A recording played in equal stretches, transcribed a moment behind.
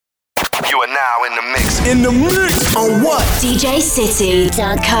You are now in the mix. In the mix on what? DJcity.co.uk.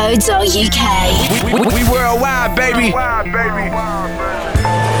 We worldwide, baby.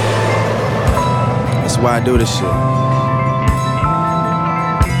 That's why I do this shit.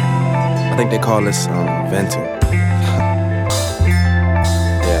 I think they call this venting.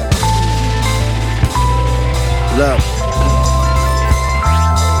 Yeah. Look.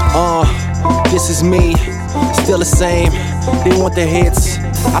 This is me, still the same. They want the hits,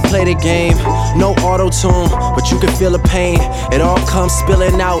 I play the game. No auto-tune, but you can feel the pain. It all comes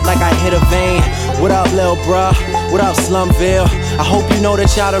spilling out like I hit a vein. What up, lil' bruh? What up, Slumville? I hope you know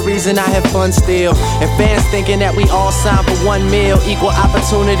that y'all the reason I have fun still. And fans thinking that we all signed for 1 meal. Equal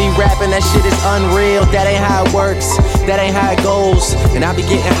opportunity rapping, that shit is unreal. That ain't how it works, that ain't how it goes. And I be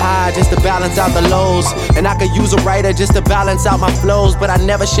getting high just to balance out the lows. And I could use a writer just to balance out my flows. But I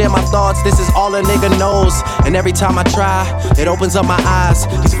never share my thoughts, this is all a nigga knows. And every time I try, it opens up my eyes.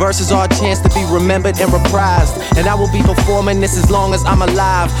 These verses are a chance to be remembered and reprised. And I will be performing this as long as I'm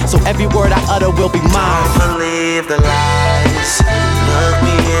alive. So every word I utter will be mine. Don't believe the lies. Look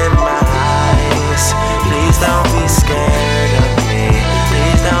me in my eyes. Please don't be scared of me.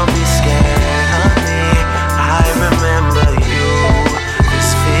 Please don't be scared of me. I remember you.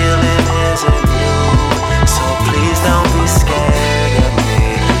 This feeling isn't new. So please don't be scared of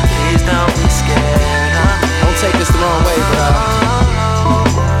me. Please don't be scared of me. Don't take this the wrong way, bro.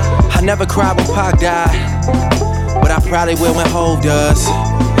 I never cried when Pac died, but I probably will when Hov does.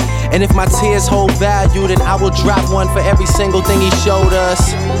 And if my tears hold value, then I will drop one for every single thing he showed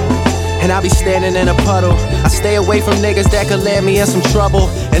us. And I'll be standing in a puddle. I stay away from niggas that could land me in some trouble.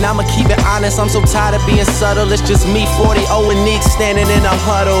 And I'ma keep it honest, I'm so tired of being subtle. It's just me, 40, and Neek standing in a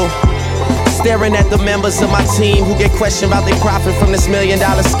huddle. Staring at the members of my team who get questioned about their profit from this $1 million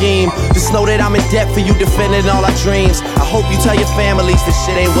scheme. Just know that I'm in debt for you defending all our dreams. I hope you tell your families this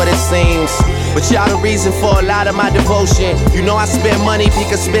shit ain't what it seems. But y'all the reason for a lot of my devotion. You know I spend money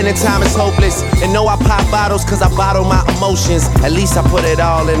because spending time is hopeless. And know I pop bottles cause I bottle my emotions. At least I put it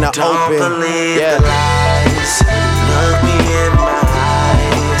all in the Don't open. Don't believe the lies. Look me in my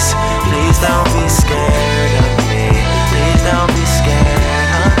eyes. Please don't be scared of me. Please don't be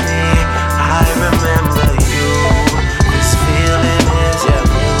scared of me. I remember you. This feeling isn't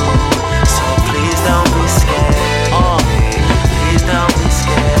new. So please don't be scared of me. Please don't be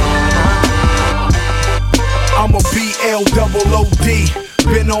scared of me. I'm a BLOOD.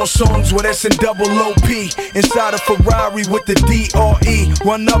 Been on songs with S and double OP. Inside a Ferrari with the DRE.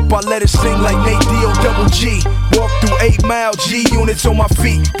 Run up, I let it sing like Nate D-O-double-G. Walk through 8 Mile G units on my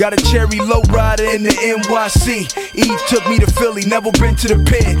feet. Got a cherry lowrider in the NYC. Eve took me to Philly, never been to the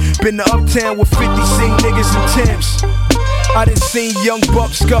pen. Been to Uptown with 50, seen niggas in Timbs. I done seen Young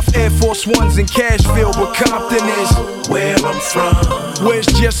Buck scuff Air Force Ones in Cashville, but Compton is where I'm from. Where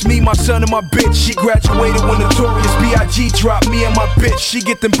it's just me, my son, and my bitch. She graduated when Notorious B.I.G. dropped me and my bitch. She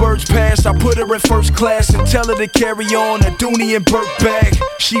get them birds passed, I put her in first class and tell her to carry on a Dooney and Burke bag.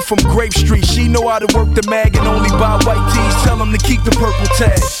 She from Grape Street, she know how to work the mag and only buy white tees. Tell them to keep the purple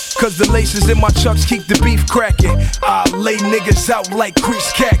tag, cause the laces in my chucks keep the beef cracking. I lay niggas out like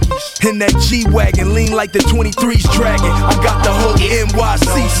Crease khakis. In that G-Wagon, lean like the 23's dragging. I got the whole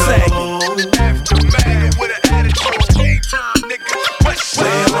NYC sagging. Aftermath with an attitude. Time, nigga. Where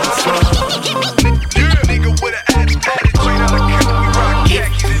I'm from. Nigga with an attitude. Straight out of Cali, we rock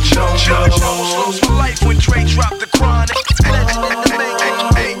khakis and judge. Almost lost my life when Dre dropped the chronic.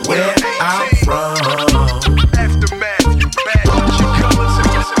 Where I'm from. Aftermath, you bad. Your colors.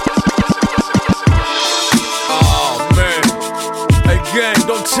 Oh man. Hey gang,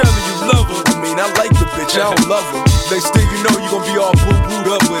 don't tell me you love her. I mean, I like the bitch, I don't love her. Next thing you know, you gon' be all boo-booed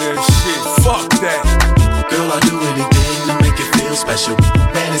up with her and shit. Fuck that. Girl, I do anything to make it feel special.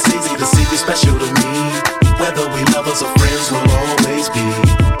 Man, it's easy to see you special to me. Whether we lovers or friends, we'll always be.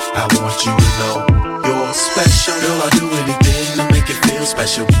 I want you to know you're special. Girl, I do anything to make it feel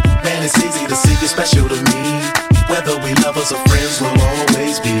special. Man, it's easy to see you special to me. Whether we lovers or friends, we'll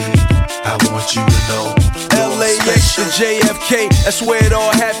always be. I want you to know LAX to JFK, that's where it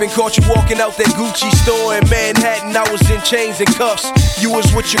all happened. Caught you walking out that Gucci store in Manhattan. I was in chains and cuffs. You was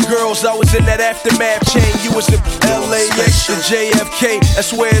with your girls, I was in that aftermath chain. You was in LAX to JFK,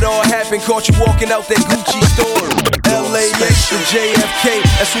 that's where it all happened. Caught you walking out that Gucci store. LAX to JFK,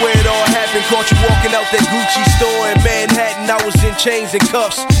 that's where it all happened. Caught you walking out that Gucci store in Manhattan. I was in chains and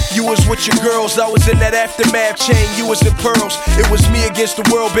cuffs. You was with your girls, I was in that aftermath chain. You was in pearls. It was me against the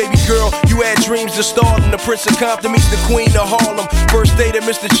world, baby girl. You had dreams of stardom. The Prince of Compton meets the Queen of Harlem. First date at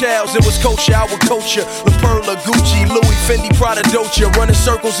Mr. Childs, it was Culture, I would coach ya. La Perla, Gucci, Louis, Fendi, Prada, Dolce. Running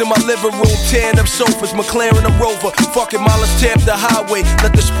circles in my living room, tearing up sofas, McLaren, a Rover. Fucking miles, tear up the highway.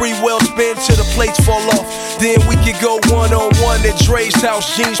 Let the spree well spin till the plates fall off. Then we could go one-on-one at Dre's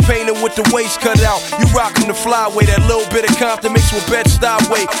house. Jeans painted with the waist cut out. You rockin' the flyway, that little bit of Compton mixed with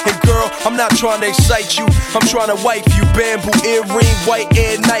Bed-Stuy weight. And girl, I'm not trying to excite you, I'm trying to wipe you. Bamboo earring, white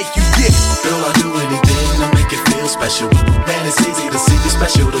Air Nike, you get it. Girl, I'll do anything to make it feel special. Man, it's easy to see you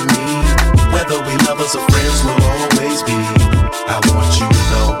special to me. Whether we lovers or friends, we'll always be. I want you to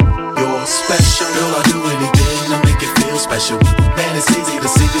know you're special. Girl, I'll do anything to make it feel special. Man, it's easy to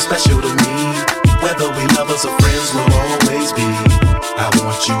see you special to me. Whether we lovers or friends, we'll always be. I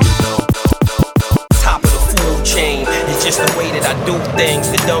want you to know. Top of the food chain, it's just the way that I do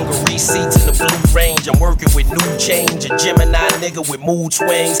things. The dungaree seats in the blue range. I'm working with new change. A Gemini nigga with mood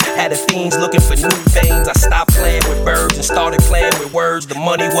swings. Had the fiends looking for new things. I stopped playing with birds and started playing with words. The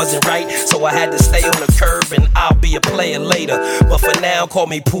money wasn't right, so I had to stay on the curb, and I'll be a player later. But for now, call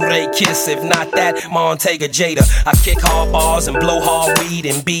me Puree Kiss. If not that, Montega Jada. I kick hard bars and blow hard weed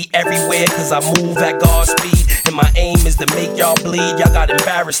and be everywhere, cause I move at God's speed. And my aim is to make y'all bleed. Y'all got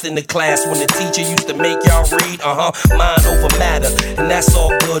embarrassed in the class when the teacher used to make y'all read. Mind over matter, and that's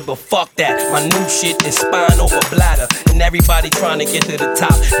all good, but fuck that. My new shit is spine over bladder, and everybody trying to get to the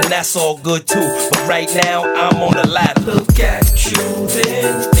top, and that's all good too. But right now, I'm on the ladder. Look at you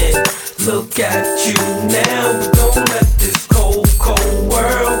then, and look at you now. We gon' let this cold, cold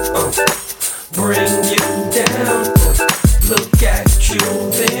world bring you down. Look at you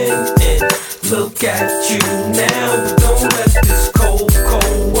then, and look at you now. We gon' let this cold,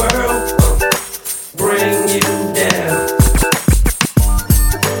 cold world bring you down.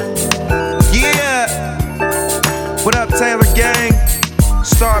 Yeah. What up, Taylor Gang?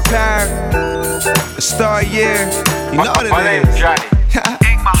 Star Power. Star Year. You know what it is. My name's Johnny.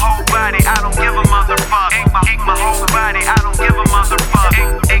 Ain't my whole body, I don't give a motherfucker. Ain't my whole body, I don't give a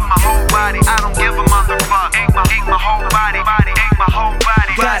motherfucker. Ain't my whole body, I don't give a motherfucker. Ain't my whole body, ain't my whole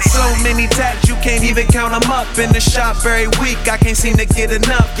body. Got so many tats, you can't even count them up. In the shop every week, I can't seem to get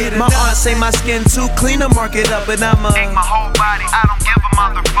enough. My aunt say my skin too clean to mark it up, and I'm Ain't my whole body, I don't give a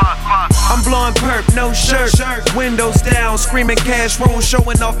motherfucker. I'm blowing perp, no shirt, windows down, screaming cash roll,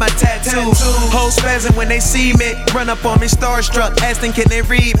 showing off my tattoos. Hoes spazzing when they see me, run up on me starstruck, asking can they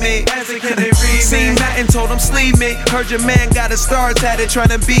read me. Seen Matt and told them sleeve me. Heard your man got a star tatted trying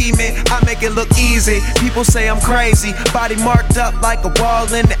to be me. I make it look easy, people say I'm crazy. Body marked up like a wall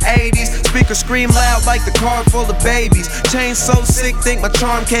in the 80s. Speakers scream loud like the car full of babies. Chain so sick, think my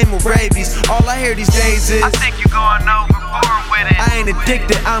charm came with rabies. All I hear these days is I think you're going overboard with it. I ain't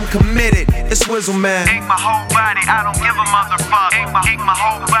addicted, I'm committed. It's Swizzle Man. Ain't my whole body, I don't give a motherfucker. Ain't my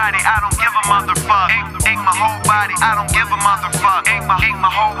whole body, I don't give a motherfucker. Ain't my whole body, I don't give a motherfucker. Ain't my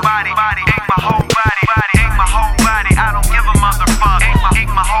whole body, ain't my whole body, ain't my whole body, I don't give a motherfucker.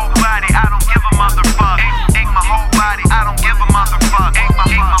 Ain't my whole body, I don't give a motherfucker. Ain't my whole body, I don't give a motherfucker. Ain't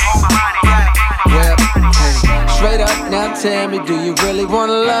my whole body, Straight up, now tell me, do you really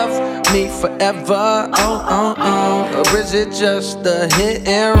wanna love me forever? Or is it just a hit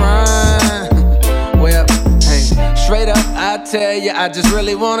and run? Well, hey, straight up, I tell you, I just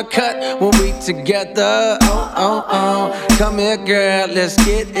really wanna cut when we together. Come here, girl, let's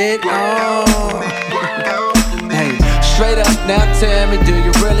get it on. Hey, straight up, now tell me, do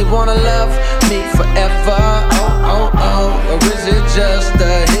you really wanna love me forever? Or is it just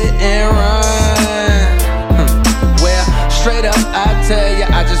a hit and run? Straight up, I tell ya,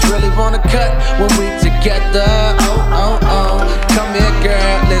 I just really wanna cut when we together. Come here,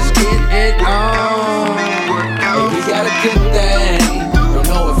 girl, let's get it on. Hey, we got a good thing. Don't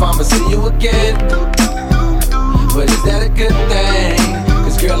know if I'ma see you again, but is that a good thing?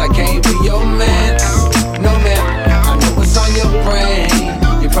 Cause girl, I can't be your man. No man, I know what's on your brain.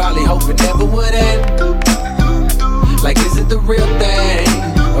 You probably hope it never would end. Like, is it the real thing?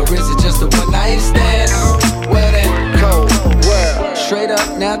 Or is it just a one night stand? Well then, cold world. Straight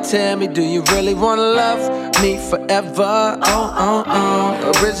up, now tell me, do you really wanna love me forever?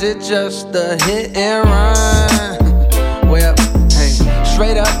 Or is it just a hit and run? Well, hey,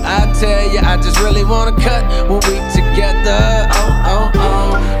 straight up, I tell ya, I just really wanna cut when we together.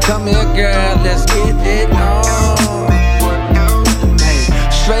 Come here, girl, let's get it on. Hey,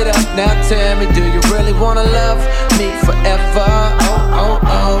 straight up, now tell me, do you really wanna love me forever?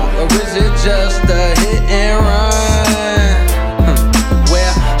 Or is it just a hit and run?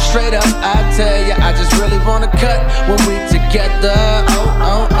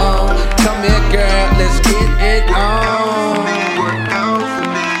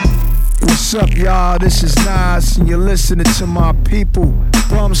 What's up, y'all? This is Nas, and you're listening to my people,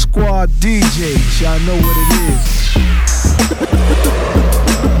 Bum Squad DJs. Y'all know what it is.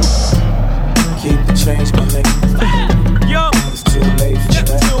 Keep the change, my nigga. Yo, it's too late for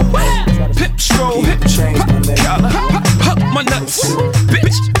that. Pip stroll, Keep the change, my nigga. my nuts,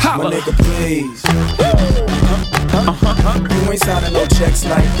 bitch, holla. My nigga, please. You ain't signing no checks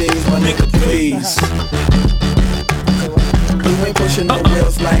like these, my nigga, please. You ain't pushing no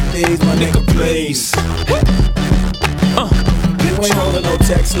bills like these, my nigga, please. You ain't holding no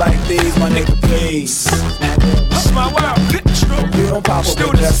texts like these, my nigga, please. That's my wild picture. You don't pop up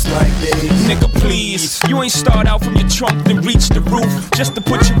with vests like these. Nigga, please. You ain't start out from your trunk, then reach the roof just to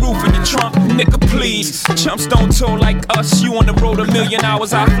put your roof in the trunk. Nigga, please. Chumps don't tour like us. You on the road 1,000,000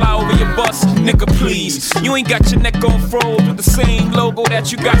 hours, I fly over your bus. Nigga, please. You ain't got your neck on froze with the same logo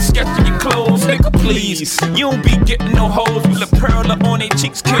that you got sketched in your clothes. Nigga, please. You don't be getting no hoes with a pearl on their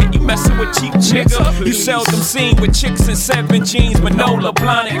cheeks, kid. You messing with cheap nigga. You seldom seen with chicks in 7 jeans, Manola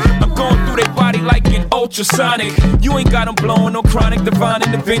Blahnik. I'm going through their body like an ultrasonic. You ain't got them blowing no chronic, divine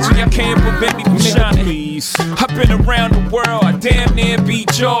intervention. Y'all can't prevent me from shining. Please. I've been around the world, I damn near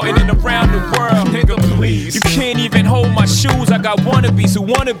beat Jordan and around the world. Nigga, please. You can't even hold my shoes. I got wannabes who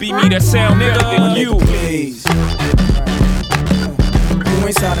wanna be me that sound better than you. Please. You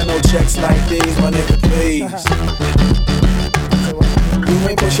ain't signing no checks like these, my nigga, please. You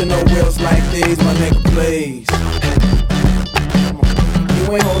ain't pushing no wheels like these, my nigga, please.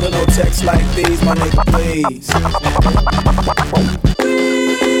 You ain't holding no texts like these, my nigga, please.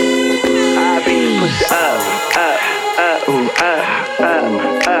 I beat the pussy up. Ooh,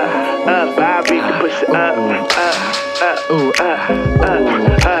 I beat the pussy up. Ooh, I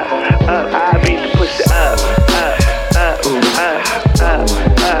beat the pussy up. Ooh, I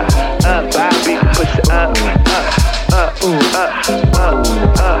beat the pussy up.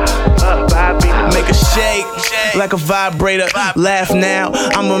 Make a shake like a vibrator. Laugh now,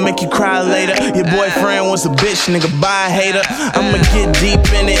 I'ma make you cry later. Your boyfriend was a bitch, nigga, bye hater. I'ma get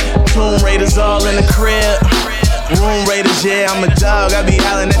deep in it. Tomb Raiders all in the crib. Room Raiders, yeah, I'm a dog. I be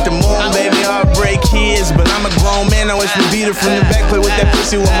howling at the moon, baby. Heartbreak kids, but I'm a grown man. I wish we beat it from the back. Play with that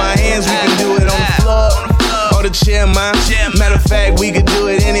pussy with my hands. We can do it on the floor. Or the chair, man. Matter of fact, we could do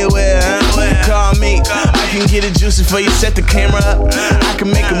it anywhere, huh? Call me, I can get it juicy for you. Set the camera up, I can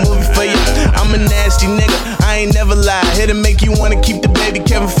make a movie for you. I'm a nasty nigga, I ain't never lie. Here to make you wanna keep the baby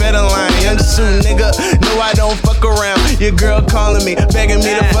Kevin Federline. Young Sue, nigga, no I don't fuck around. Your girl calling me, begging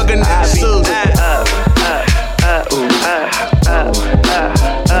me to fuck her nigga Sue.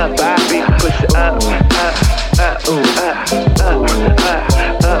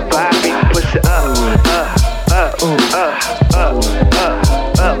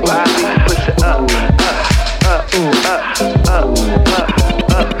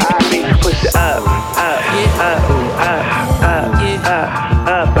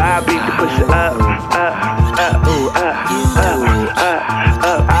 I beat the pussy up.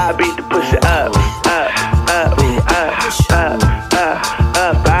 I beat the pussy up.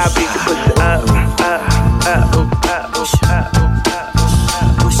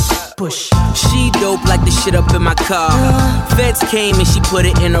 Shit up in my car. Feds came and she put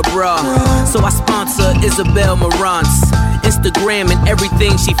it in her bra. So I sponsor Isabel Marantz. Instagram and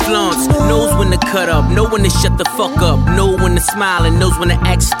everything she flaunts. Knows when to cut up, know when to shut the fuck up. Know when to smile and knows when to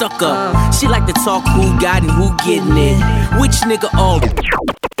act stuck up. She like to talk who got and who getting it. Which nigga all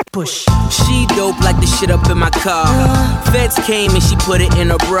push. She dope like the shit up in my car. Feds came and she put it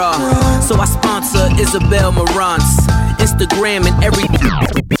in her bra. So I sponsor Isabel Marantz. Instagram and everything.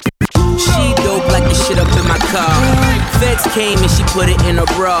 She dope like the shit up in my car. Feds came and she put it in her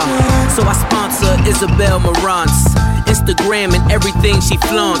bra. So I sponsor Isabel Marantz. Instagram and everything she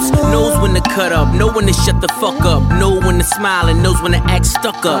flaunts. Knows when to cut up, know when to shut the fuck up. Know when to smile and knows when to act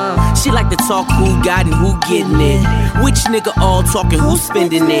stuck up. She like to talk who got and who getting it. Which nigga all talking, who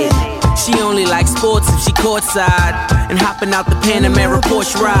spending it. She only likes sports if she courtside. And hopping out the Panamera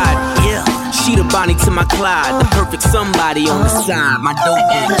Porsche ride. Yeah, she the Bonnie to my Clyde. The perfect somebody on the side. My dope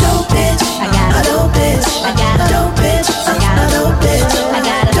bitch. Dope bitch. I got a dope bitch. I got a dope bitch. I got a dope bitch. I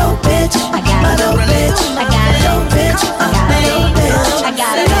got a dope bitch. I got a dope bitch. I got a dope bitch. I got a dope bitch. I got a dope bitch. I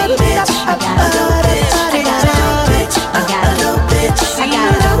got a dope bitch. I got a dope bitch. I got a dope bitch. I got a dope bitch. I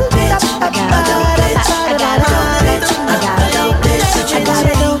got a dope bitch. I got a dope bitch. I got a dope bitch. I got a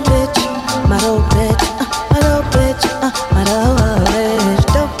dope bitch. My dope bitch. My dope bitch. My dope bitch.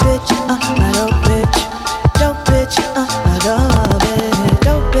 Dope bitch. My dope bitch. Dope bitch. My dope bitch.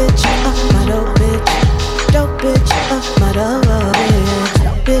 Dope bitch. My dope bitch. Dope bitch. My dope bitch.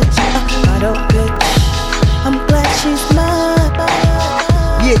 Dope bitch. My dope bitch. I'm glad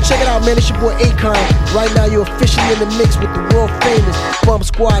Yeah, check it out, man. It's your boy Akon. Right now, you're officially in the mix with the world famous Bump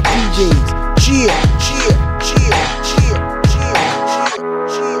Squad DJs. Cheer, cheer, cheer, cheer, cheer,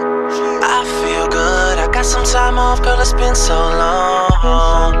 cheer. I feel good. I got some time off, girl. It's been so long.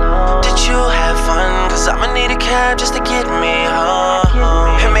 Did you have fun? Cause I'ma need a cab just to get me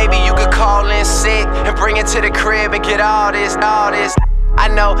home. And maybe you could call in sick and bring it to the crib and get all this. I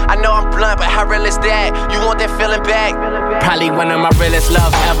know I'm blunt, but how real is that? You want that feeling back? Probably one of my realest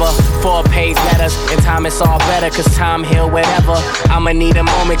love ever. 4-page letters, in time it's all better, cause time heal whatever. I'ma need a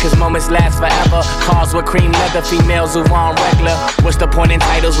moment, cause moments last forever. Cars with cream leather, females who on regular. What's the point in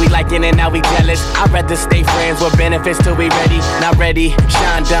titles? We liking it, now we jealous. I'd rather stay friends with benefits till we ready. Not ready.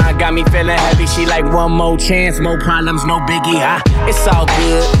 Sean Don got me feeling heavy. She like one more chance, more problems, no biggie. It's all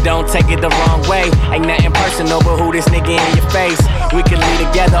good, don't take it the wrong way. Ain't nothing personal, but who this nigga in your face? We can lead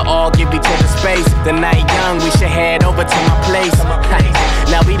together, all give each other space. The night young, we should head over to my place.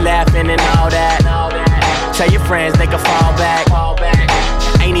 Now we laughing and all that. Tell your friends they can fall back.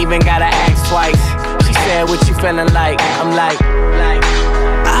 Ain't even gotta ask twice. She said, what you feeling like? I'm like,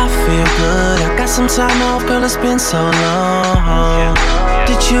 I feel good. I got some time off, girl. It's been so long.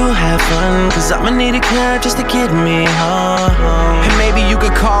 Did you have fun? Cause I'ma need a cab just to get me home. And maybe you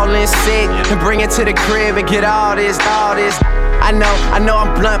could call in sick and bring it to the crib and get all this. I know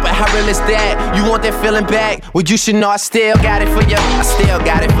I'm blunt, but how real is that? You want that feeling back? Well, you should know I still got it for you. I still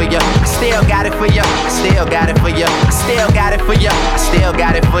got it for you. I still got it for you. I still got it for you. I still got it for you. I still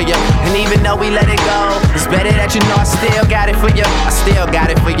got it for you. And even though we let it go, it's better that you know I still got it for you. I still got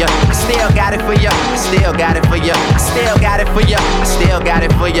it for you. I still got it for you. I still got it for you. I still got it for you. I still got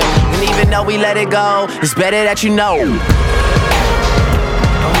it for you. And even though we let it go, it's better that you know. I'm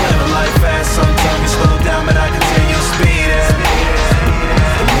living life fast, sometimes you slow down, but I continue speeding.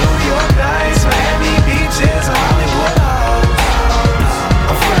 The New York nights, Miami beaches, Hollywood hoes.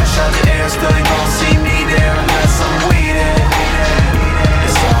 I'm fresh out the air, still you gon' see me there unless I'm weeding.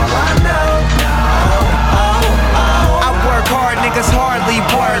 It's all I know. I work hard, niggas hardly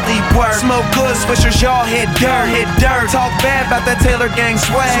work. Smoke good, swishers, y'all hit dirt. Talk bad about that Taylor gang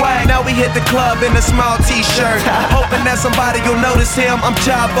swag. Now we hit the club in a small t-shirt. Hoping that somebody will notice him. I'm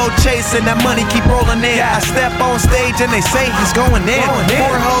Jabo chasing, that money keep rolling in. I step on stage and they say he's going in.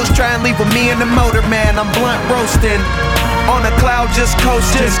 4 hoes try and leave with me and the motor man. I'm blunt roasting. On a cloud, just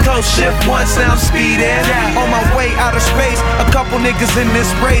coast. Shift once, now I'm speeding. On my way out of space, a couple niggas in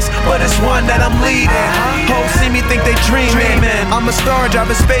this race, but it's one that I'm leading. Hoes see me, think they dreaming. I'm a star,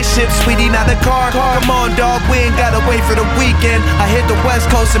 driving spaceship, sweetie, not a car. Come on, dog, we ain't gotta wait for the weekend. I hit the West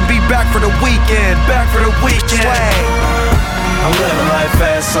Coast and be back for the weekend. Swag. I'm living life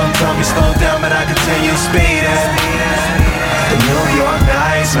fast, sometimes we slow down, but I continue speeding. The New York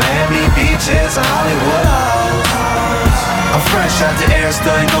nights, Miami beaches, Hollywood hoes. I'm fresh out the air,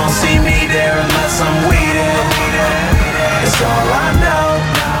 still ain't gon' see me there unless I'm weeding. It's all I know.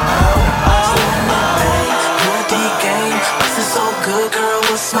 Good D game, bustin' so good, girl,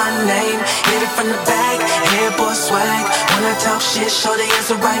 what's my name? Hit it from the back, head boy swag. When I talk shit, show the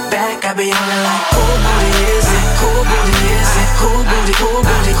answer right back. I be on it like, who booty is it? Who booty is it? Who booty, who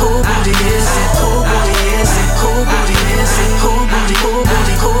booty, who booty is it? Who booty is it? Who booty is it? Who booty, who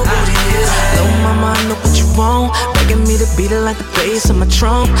booty, who booty is it? Little mama, I know what you want. Begging me to beat it like the bass on my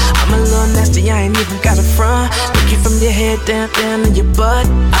trunk. I'm a little nasty, I ain't even got a front. Look you from your head down to your butt.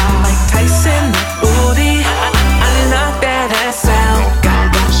 I'm like Tyson, booty. I knock that ass out.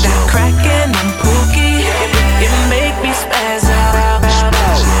 Got that crackin', I'm pookie. It make me spaz out.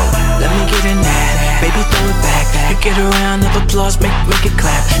 Let me get in that, baby, throw it back. Get around, of applause, make it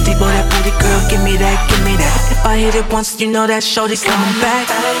clap. Deep on that booty, girl, give me that. If I hit it once, you know that shorty's coming back.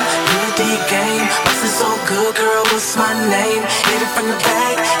 Good D game, bustin' so good, girl, what's my name? Hit it from the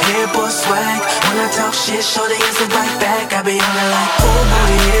back, hair boy swag. When I talk shit, shorty answer right back. I be on it like, who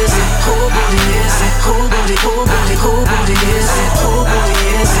booty is it? Who booty is it? Who booty, who booty, who booty is it? Who booty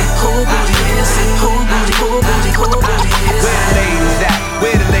is it? Who booty is it? Who booty, who booty, who booty is it? Where the ladies at?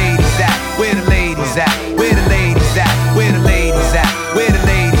 Where the ladies at? Where the ladies at? Where the ladies at? Where the ladies at? Where the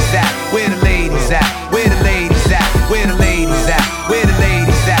ladies at? Where the ladies at? Where the ladies at? Where the ladies at? Where the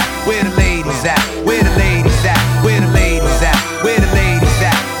ladies at? Where the ladies at? Where the ladies at? Where the ladies at? Where the ladies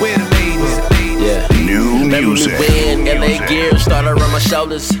at? Where the ladies at? Yeah. New music. When LA gear started on my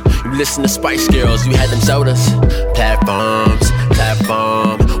shoulders, you listen to Spice Girls, you had them sodas. Platform,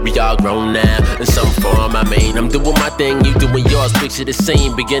 we all grown now in some form. I mean, I'm doing my thing, you doing yours. Picture the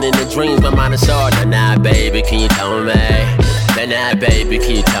scene, beginning the dreams, my mind is hard. Nah, baby, can you tell me? Nah, baby,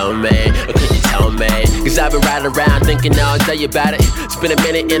 can you tell me? Or can you tell me? Cause I've been riding around thinking all day about it. It's been a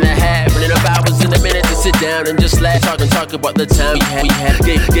minute and a half, and enough hours in a minute to sit down and just laugh. Talk about the time we had.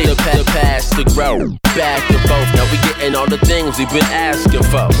 road. Back and forth, now we getting all the things we've been asking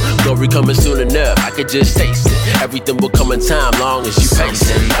for. Glory coming soon enough, I could just taste it. Everything will come in time, long as you pace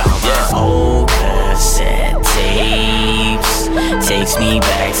it. Yeah. Old cassette tapes takes me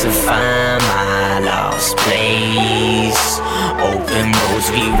back to find my lost place. Open roads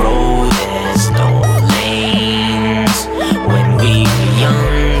we rode, there's no lanes. When we were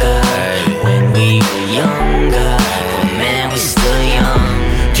younger, when we were younger, oh man, we still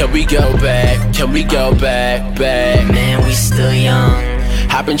young. Can we go back? Can we go back, back? Man, we still young.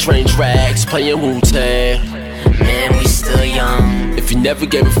 Hopping train tracks, playing Wu-Tang. Man, we still young. If you never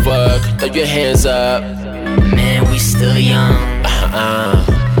gave a fuck, throw your hands up. Man, we still young.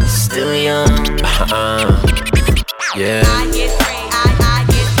 Still young. Yeah. I get free, I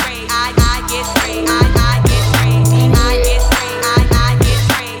get free, I get free, I get free, I get free, I get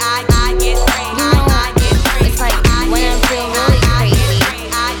free, I get free. You know, it's like when I feel really crazy,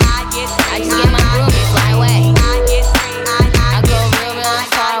 I just get my groove and fly away. I go real, real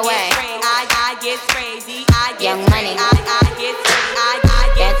far away. Young Money.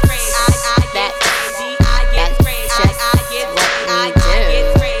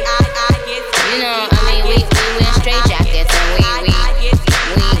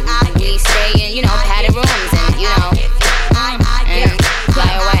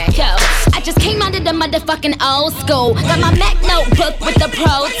 Motherfucking old school. Got my Mac notebook with the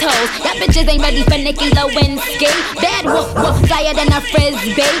Pro Tools. Y'all bitches ain't ready for Nicki Lewinsky. Bad whoop whoop, flyer than a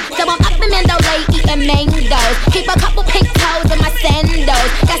frisbee. So I'm up in Mandalay eating mangoes. Keep a couple pink toes in my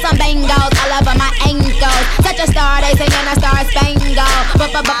sandals. Got some bangles all over my ankles. Such a star, they singing a star spangle. I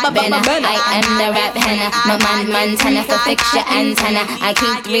am the rap henna. My Montana for fix your antenna. I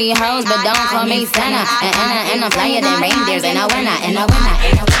keep 3 hoes, but don't call me Santa. And I'm flyer than reindeers in a winter, in a winter,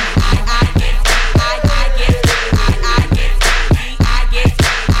 in a winter.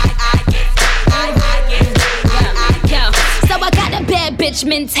 Bitch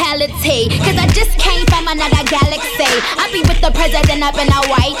mentality, cause I just came from another galaxy. I be with the president up in the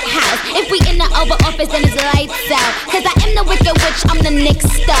White House. If we in the Oval Office, then it's lights out. Cause I am the wicked witch, I'm the Nick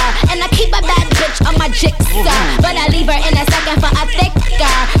star. And I keep a bad bitch on my jigsaw. But I leave her in a second for a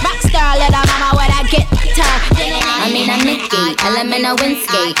thicker rockstar, little mama with a guitar. I mean I'm Nicki, Element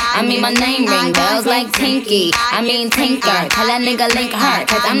Lewinsky. I mean my name ring bells like Tinky. I mean Tinker, tell that nigga link her.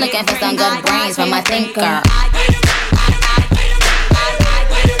 Cause I'm looking for some good brains from my thinker.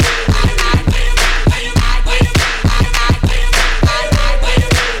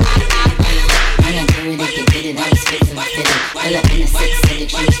 Pull up in the 6, so the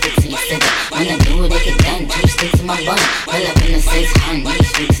juice sticks in your city. When I do it, it get done. 2 sticks in my bun. Pull up in the 600, these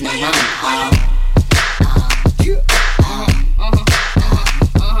streets in the run.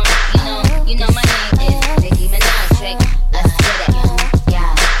 You know my name is Nicki Minaj. Trick. Let's get it.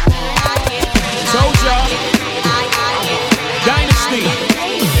 Yeah. Told y'all. Dynasty.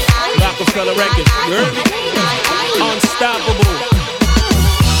 Rockefeller Records. You heard me? Unstoppable.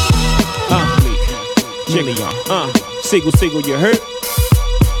 Jiggy on. Sigel, you hurt?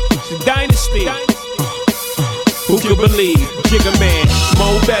 It's a dynasty. Who could believe? Jigga Man,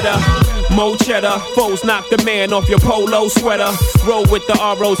 Mo better, Mo cheddar. Foes knock the man off your polo sweater. Roll with the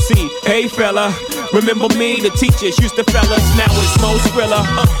ROC. Hey fella, remember me? The teachers used to fellas. Now it's Mo Skrilla.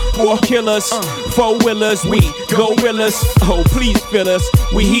 4 killers, 4-wheelers. We gorillas. Oh, please fill us.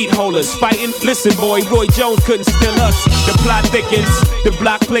 We heat holders. Fighting. Listen, boy, Roy Jones couldn't steal us. The plot thickens, the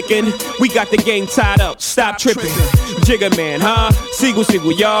block clicking. We got the game tied up. Stop tripping. Jigga Man, huh? Sigel,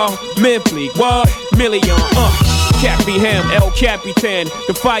 y'all. Menfleet, what? Million, Cappy Ham, El Capitan.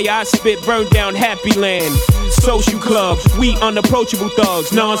 The fire I spit burned down Happy Land. Social club, we unapproachable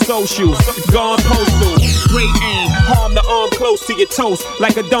thugs. Non-social, gone postal. Great aim, harm the arm close to your toast.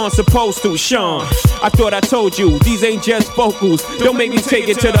 Like a Don supposed to, Sean. I thought I told you, these ain't just vocals. Don't make me take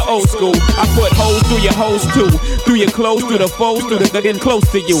it to the old school. I put holes through your hoes too. Through your clothes, through the foes, through the getting close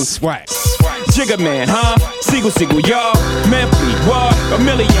to you. Swag. Jigga Man, huh? Sigel, y'all. Menfleet, what? A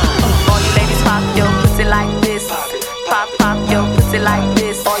million. All you ladies pop your pussy like this. Pop your pussy like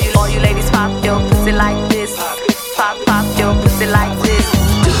this. All you ladies pop your pussy like this. Pop your pussy like this.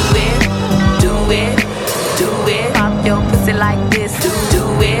 Do it. Pop your pussy like this.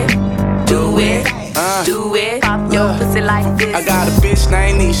 Do it. Pop your pussy like this. I got a bitch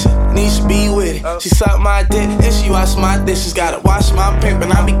named Nisha be with it. She suck my dick and she wash my dishes. Gotta wash my paper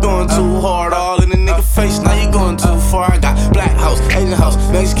and I be going too hard. All in the nigga face, now you going too far. I got black house, Asian house,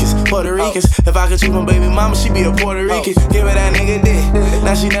 Mexicans, Puerto Ricans. If I could choose my baby mama, she be a Puerto Rican. Give her that nigga dick,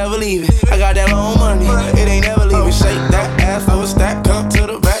 now she never leaving. I got that long money, it ain't never leaving. Shake that ass for a stack, come to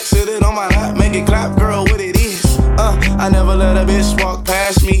the back, sit it on my lap, make it clap, girl, what it is. I never let a bitch walk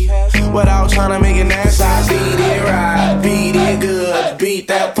past me without trying tryna make it nasty. I beat it right, beat it good. Beat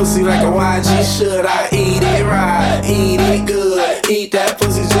that pussy like a YG should. I eat it right, eat it good. Eat that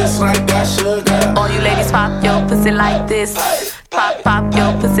pussy just like that sugar. All you ladies pop your pussy like this. Pop, pop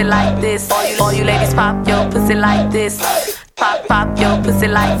your pussy like this. All you ladies pop your pussy like this. Pop, pop your pussy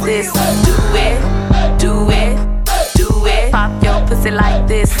like this. Do it, do it, do it. Pop your pussy like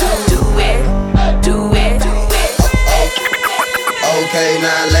this. Do it, do it, do it. Okay,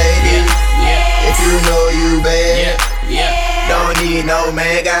 now ladies, if you know you bad, don't need no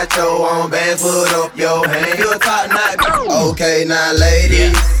man. Got your own band, put up your hand. You a top notch. Okay, now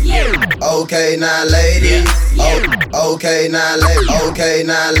ladies. Okay, now ladies. Okay, now ladies. Okay,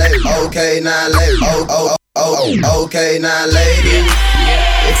 now ladies. Okay, now ladies. Okay, now ladies.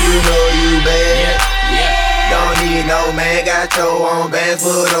 If you know you bad, don't need no man. Got your own band,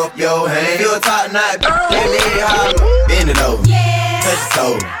 put up your hand. You a top notch. Let me holler. Bend it over, touch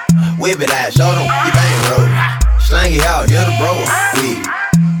your toe, whip it out, show them you bang roll. Slang it out, you're the bro. We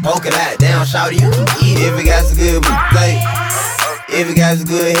poke it out, down, shout you can eat. If you got some good play, if you got some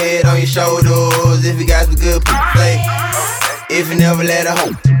good head on your shoulders, if you got some good play, if you never let a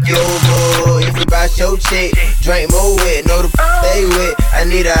hoe get over, if you bout your chick, drink more wet, know the stay wet. I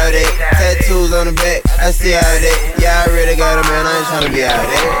need all that, tattoos on the back, I see all that. Yeah, I really got a man, I ain't tryna be out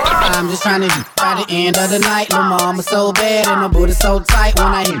there. I'm just tryna hit by the end of the night. Lil' mama so bad and my booty so tight.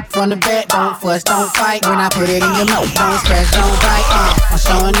 When I hit from the back, don't fuss, don't fight. When I put it in your mouth, don't scratch, don't bite. I'm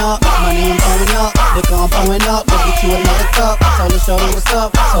showing up, money I'm throwing up. Liquor I'm pouring up, let's get you another cup. Told her, show her what's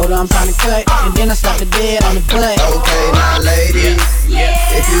up, told her I'm tryna cut. And then I slapped the dead on the butt. Okay, now ladies,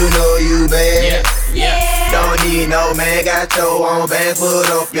 if you know you bad, don't need no man. Got your own band, put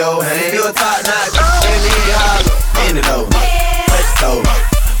up your hand. You a top notch, let me holler. Bend it over, touch your toe,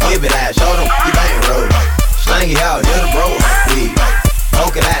 whip it out, show them you bang roll. Slang it out, you're the bro. We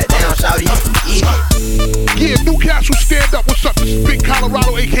poke it out, down, shout you can eat it. Yeah, Newcastle, stand up. What's up? This is Big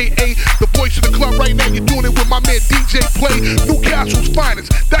Colorado, aka the voice of the club right now. You're doing it with my man DJ Play, Newcastle's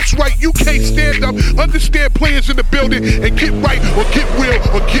finest. That's right, UK stand up. Understand players in the building and get right or get real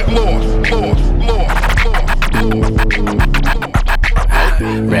or get lost.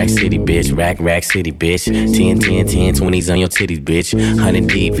 Rack City, bitch, rack city, bitch. 10, 20s on your titties, bitch. 100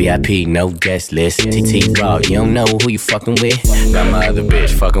 deep, VIP, no guest list. TT Raw, you don't know who you fucking with. Got my other bitch,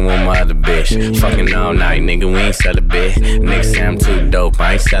 fucking with my other bitch. Fucking all night, nigga, we ain't sell a bit. Nigga say I'm too dope,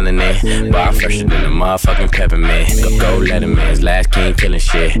 I ain't selling it. Bar fresher than a motherfucking peppermint. Go Letterman's last king killing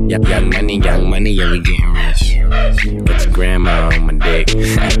shit. Young money, yeah, we getting rich. Got your grandma on my dick.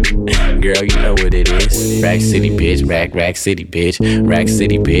 Girl, you know what it is. Rack City, bitch, rack city, bitch. Rack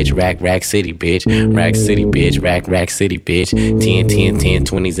City, bitch, rack city, bitch. Rack City, bitch, rack city, bitch. 10,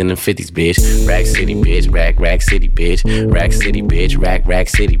 20s and the 50s, bitch. Rack City, bitch, rack city, bitch. Rack City, bitch, rack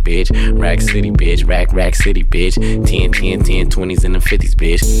city, bitch. Rack City, bitch, rack city, bitch. 10, 20s and the 50s,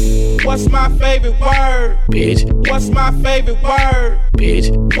 bitch. What's my favorite word? Bitch. What's my favorite word?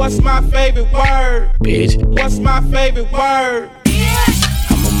 Bitch. What's my favorite word? Bitch. What's my favorite word?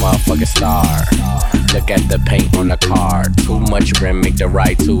 I'm a motherfucking star. Look at the paint on the car. Too much rim, make the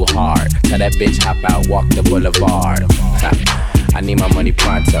ride too hard. Tell that bitch hop out, walk the boulevard. I need my money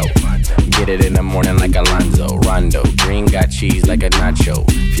pronto. Get it in the morning like Alonzo. Rondo, green got cheese like a nacho.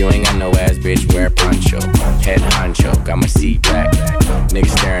 If you ain't got no ass, bitch, wear a poncho. Head honcho, got my seat back.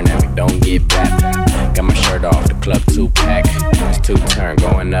 Niggas staring at me, don't get back. Got my shirt off, the club 2-pack. It's 2-turn,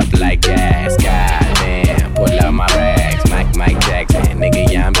 going up like gas. Goddamn, pull out my rags. Mike Jackson,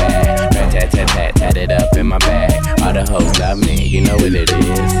 nigga, yeah, I'm bad. Tat it up in my bag. All the hoes love me, you know what it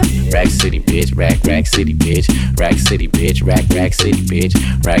is. Rack City, bitch, rack city, bitch. Rack City, bitch, rack city, bitch.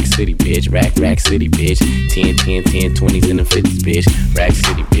 Rack City, bitch, rack city, bitch. 10, 20s and the 50s, bitch. Rack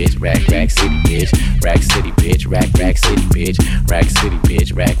City, bitch, rack city, bitch. Rack City, bitch, rack city, bitch. Rack City,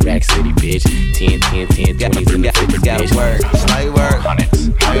 bitch, rack city, bitch. 10, 20s and the 50s, bitch. Work, slay work,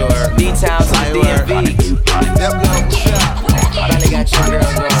 D-Town to the DMV. Finally got your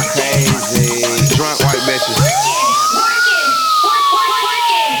girl going crazy. Drunk white bitches.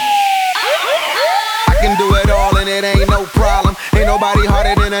 I can do it all and it ain't no problem. Ain't nobody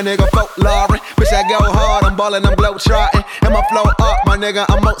harder than a nigga folklore. Bitch, I go hard, I'm ballin', I'm glow trotting. And my flow up, my nigga,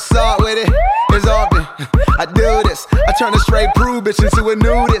 I'm Mozart with it. It's often I do this. I turn a straight prude bitch into a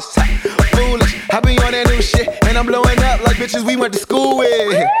nudist. Foolish, I be on that new shit. And I'm blowing up like bitches we went to school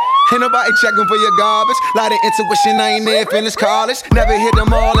with. Ain't nobody checking for your garbage. Lot of intuition, I ain't there, finished college. Never hit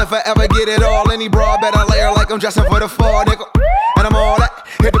them all, if I ever get it all. Any broad better layer like I'm dressing for the fall, nigga. And I'm all that,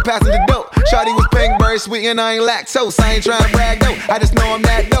 hit the passenger dope. Shawty was pink, very sweet, and I ain't lactose. I ain't trying to brag though, I just know I'm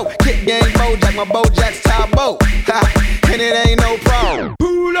that dope. Kick game, Bojack, my Bojack's top boat. And it ain't no problem.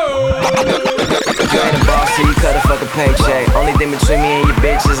 Pull up. You ain't a boss till you cut a fucking paycheck. Only thing between me and your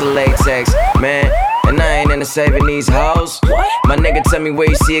bitch is a latex, man. And I ain't into saving these hoes. My nigga tell me where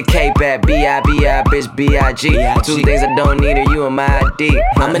you see a cape at. B-I-B-I, bitch, B-I-G. Two things I don't need are you and my ID.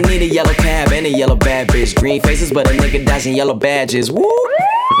 I'ma need a yellow cab and a yellow bad bitch. Green faces, but a nigga dies in yellow badges. Woo!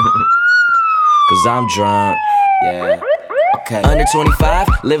 Cause I'm drunk, yeah. Okay. Under 25,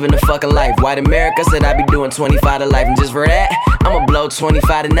 living the fucking life. White America said I be doing 25 to life. And just for that, I'ma blow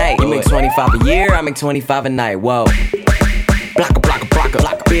 25 tonight. You make 25 a year, I make 25 a night. Whoa. Blocka, blocka, blocka,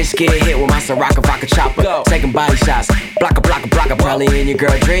 blocka. Bitch get hit with my Soraka vodka chopper. Go. Taking body shots. Blocka, blocka, blocka. Probably in your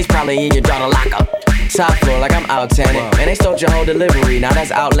girl dreams, probably in your daughter locker. Top floor like I'm out tanning. Man, they stole your whole delivery. Now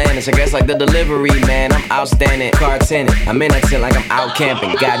that's outlandish. I guess like the delivery, man. I'm outstanding. Car tenant. I'm in that tent like I'm out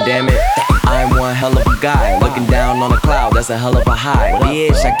camping. God damn it. I'm one hell of a guy. Looking down on a cloud. That's a hell of a high.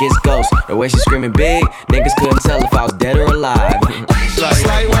 Bitch, I guess ghost. The way she screaming big, niggas couldn't tell if I was dead or alive.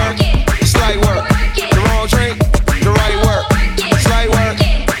 Slight work. Slight work. The wrong drink. The right work. Slight work.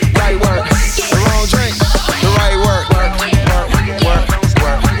 Right work. The wrong drink. The right work. Work. Work.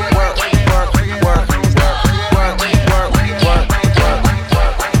 Work.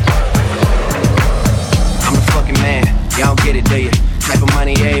 Y'all don't get it, do you? Type of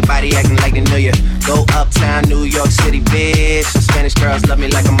money, everybody acting like they knew you. Go uptown, New York City, bitch. The Spanish girls love me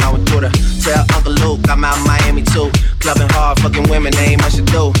like I'm out with Buddha. Tell Uncle Luke I'm out in Miami too. Clubbing hard, fucking women, ain't much to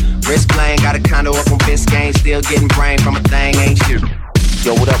do. Wrist playing, got a condo up on Biscayne. Still getting brain from a thing, ain't shit.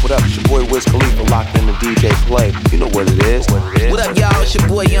 Yo, what up, what up? It's your boy Wiz Khalifa locked in the DJ Play. You know what it is. What up, y'all? It's your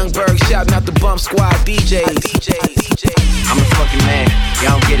boy Young Berg shouting out the Bump Squad DJs. I'm a fucking man,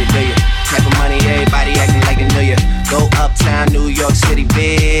 y'all don't get it, do you? Type of money, everybody acting like they knew you. Go uptown, New York City,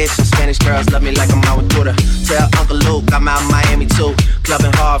 bitch. The Spanish girls love me like I'm out with Buddha. Tell Uncle Luke I'm out in Miami too.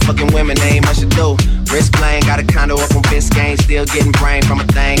 Clubbing hard, fucking women, ain't much to do. Wrist playing, got a condo up on Biscayne. Still getting brain from a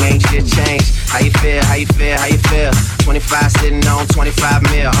thing, ain't shit changed. How you feel, how you feel, how you feel? 25 sitting on 25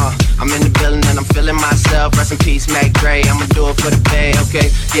 mil, I'm in the building and I'm feeling myself. Rest in peace, Mac Dre, I'ma do it for the pay, okay?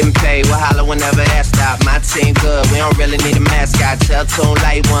 Getting paid, we'll holler whenever that stop. My team good, we don't really need a mascot. Tell Tune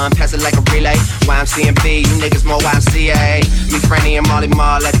Light One, pass it like a relay. YMCMB, you niggas more YMCA. Me, Franny, and Molly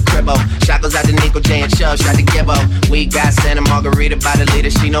Mall at the cribbo. Shackles out to Nico J and Chubb, shot to Gibbo. We got Santa Margarita by the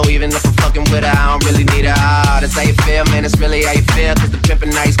leader. She know even if I'm fucking with her, I don't really need her. That's how you feel, man, it's really how you feel. Cause the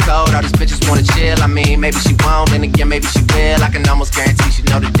pimpin' nice cold, all these bitches wanna chill. I mean, maybe she won't, then again, maybe she will. I can almost guarantee she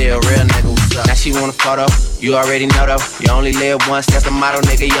know the deal, real nigga, what's up? Now she want a photo, you already know though. You only live once, that's the motto,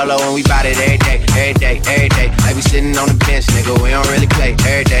 nigga, YOLO. And we bout it every day, every day, every day. Like we sitting on the bench, nigga, we don't really play.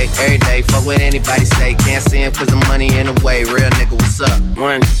 Every day, every day, fuck what anybody say. Can't see him cause the money in the way, real nigga, what's up?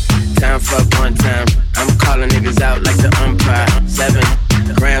 One time, fuck one time. I'm calling niggas out like the umpire. 7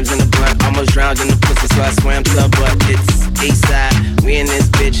 grams in the blunt, almost drowned in the pussy, so I swam to her butt. It's Eastside, we in this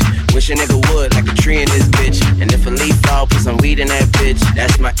bitch. Wish a nigga would, like a tree in this bitch. And if a leaf fall, put some weed in that bitch.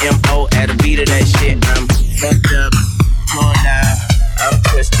 That's my M.O. at a beat of that shit. I'm fucked up, more down, I'm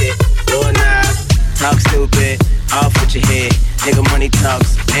twisted, doorknob, talk stupid, off with your head. Nigga money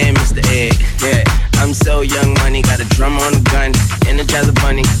talks, and Mr. Ed, yeah. I'm so young money, got a drum on the gun, Energizer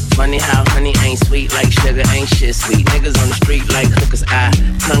Bunny. Funny how honey ain't sweet like sugar, ain't shit sweet. Niggas on the street like hookers, I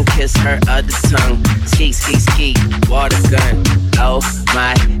tongue kiss her other tongue. Ski, ski, ski, water gun. Oh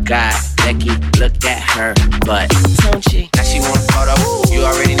my God, Becky, look at her butt. Don't she? Now she want a photo, you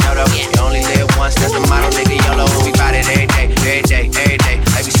already know though. You only live once, that's the motto, nigga, YOLO. We bout it every day, every day, every day.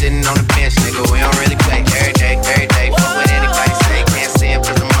 Like we sitting on the bench, nigga, we don't really play. Every day, every day, fuck what anybody say. Can't see him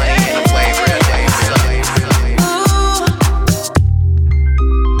cause the money in the way, real day, what's up?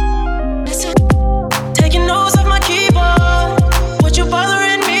 Taking notes off my keyboard. What you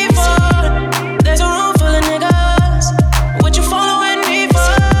bothering me for? There's a room full of niggas. What you following me for?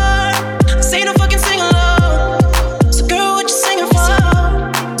 This ain't no fucking sing along. So girl, what you singing for?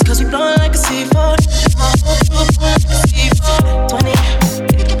 It's cause we blowing like a C4. 20,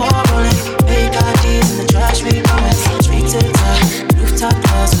 get the ball rolling. Big IDs in the trash, we blowing. Street to the top, rooftop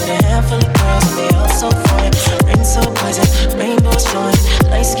clubs with a handful of girls and they all so fun. Rain so poison, rainbows flowing.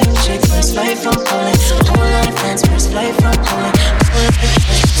 Light skin chick, first flight from Poland. Whole lot of friends, first flight from Poland.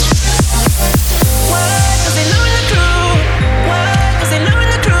 Why? Cause they know in the crew. Why? Cause they know in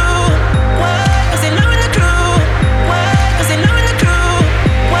the crew. Why? Cause they know in the crew. Why? Cause they know in the crew.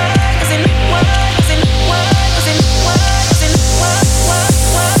 Why? Cause they know. Why? Cause they know. Why? Cause they know. Why? Cause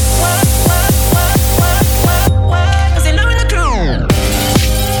they know. Why? Cause they know in the crew.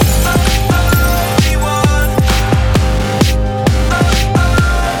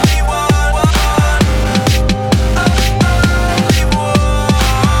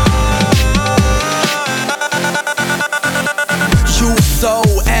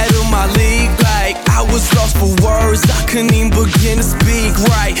 was lost for words, I couldn't even begin to speak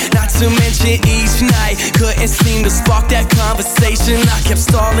right. Not to mention each night, couldn't seem to spark that conversation. I kept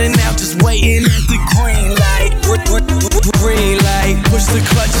stalling out, just waiting at the green light. Green light, pushed the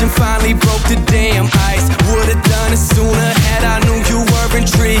clutch and finally broke the damn ice. Would've done it sooner had I knew you were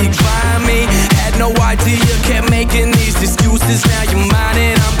intrigued by me. Had no idea, kept making these excuses. Now you're mine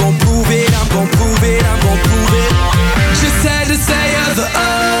and I'm gon' prove it, I'm gon' prove it, I'm gon' prove it. Just had to say you're the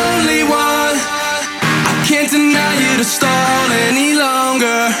only one. I can't deny you to stall any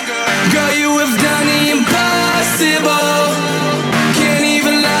longer. Girl, you have done the impossible. Can't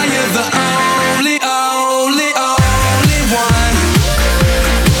even lie, you're the only one.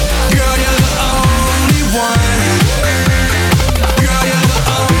 Girl, you're the only one. Girl, you're the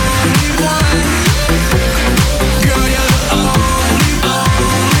only one. Girl, you're the only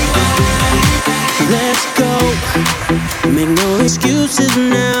Let's go. Make no excuses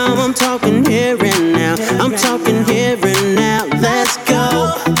now. I'm talking here and now. I'm talking here and now. Let's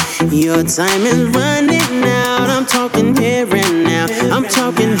go. Your time is running out. I'm talking here and now. I'm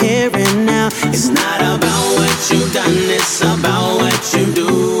talking here and now. It's not about what you've done, it's about what you're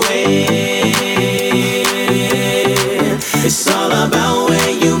doing. It's all about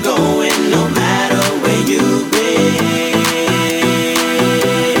where you're going, no matter where you've been.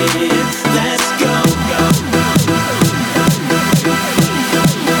 Let's go.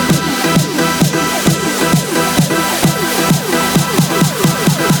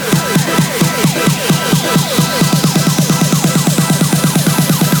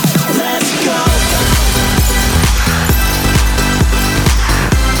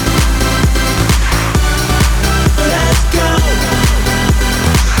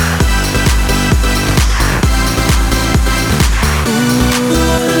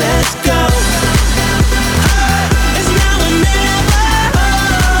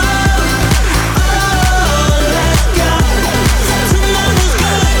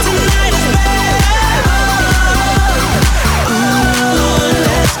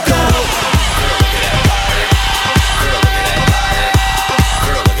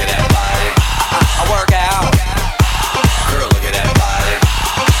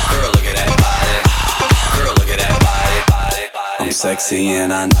 Sexy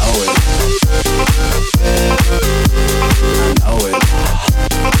and I know it. I know it.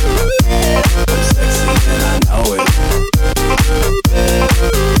 I'm sexy and I know it.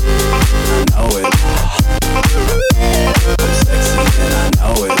 I know it. I'm sexy and I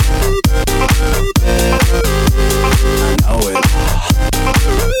know it. I know it.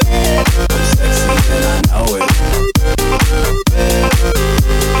 I'm sexy and I know it.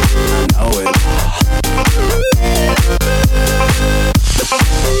 I know it.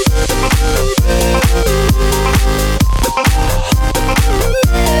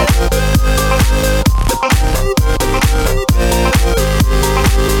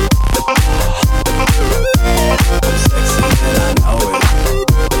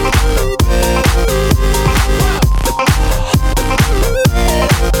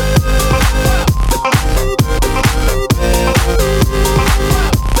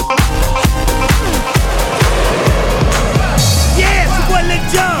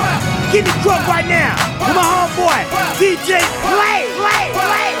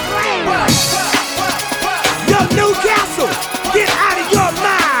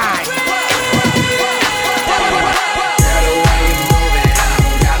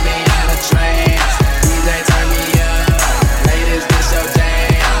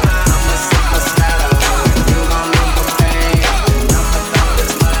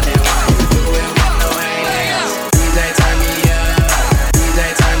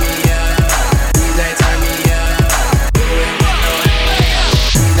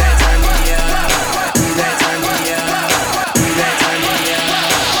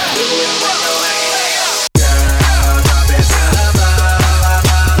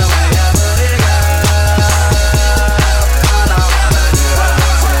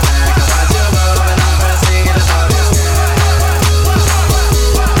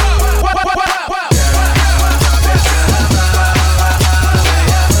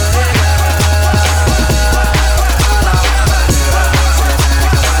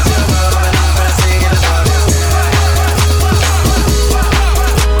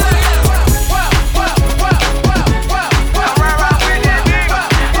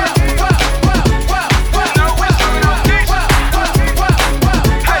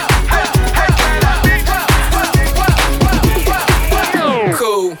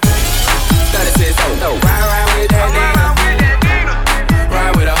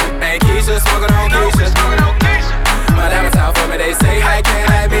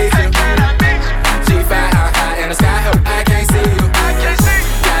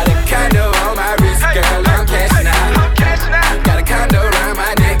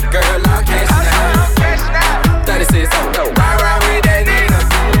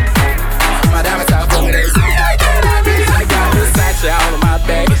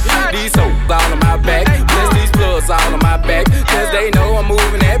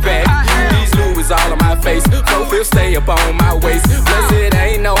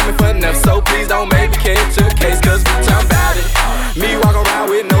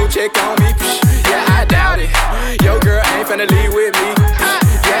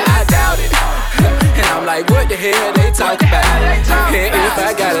 hell they talk about it. And if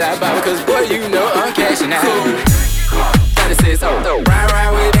I got it, I buy it, cause boy, you know I'm cashing out. 36, oh, ride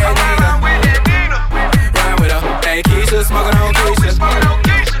with that nigga. Ride with her, hey Keisha, smoking on Keisha.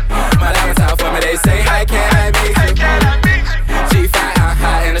 My diamonds out for me, they say, how can I meet you? G5, I'm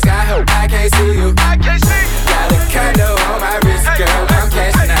high in the sky, hope I can't see you. Got a condo on my wrist, girl, I'm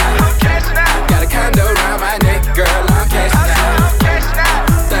cashing out. Got a condo around my neck, girl, I'm cashing out.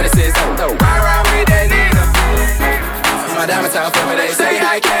 36, oh, ride with that nigga. My diamonds out for me, they say,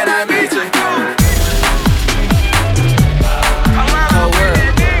 how can I meet you? Whole world.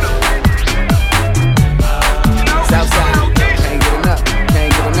 Southside, can't get enough,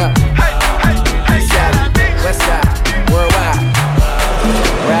 can't get enough. South, west side, worldwide.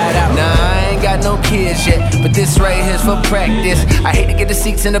 Ride out. Nah, I ain't got no kids yet, but this right here's for practice. I hate to get the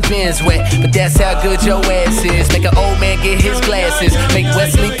seats in the Benz wet, but that's how good your ass is. Make an old man get his glasses, make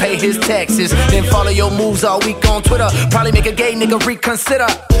Wesley pay his taxes, then follow your moves all week on Twitter. Probably make a gay nigga reconsider.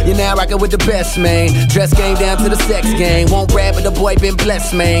 You're now rockin' with the best, man. Dress game down to the sex game. Won't brag, but the boy been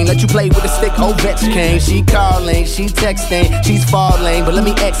blessed, man. Let you play with a stick, Ovechkin. She calling, she texting, she's falling, but let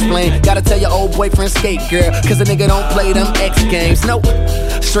me explain. Gotta tell your old boyfriend skate, girl, cause a nigga don't play them X games. Nope,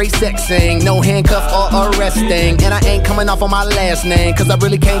 straight sexing, no handcuff or arresting. And I ain't coming off on my last name, cause I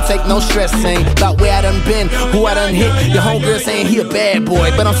really can't take no stressing. About where I done been, who I done hit. Your homegirl saying he a bad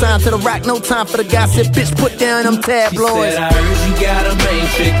boy, but I'm signed to the rock, no time for the gossip. Bitch, put down them tabloids. She said, I heard you got a main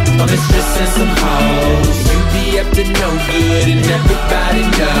chick on the streets and some hoes. You be up to no good and everybody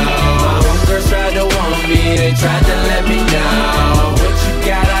know. My homegirls tried to want me, they tried to let me know. What you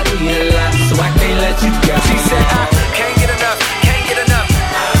got, I need a lot, so I can't let you go. She said, I can't get enough, can't get enough.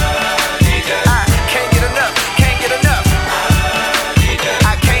 I can't get enough, can't get enough.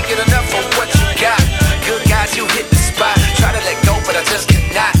 I can't get enough of what you got. Good guys, you hit the spot. Try to let go, but I just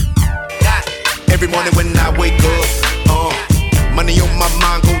cannot. Every morning when I wake up, money on my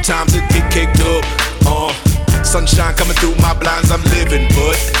mind, go time to get caked up. Sunshine coming through my blinds, I'm living,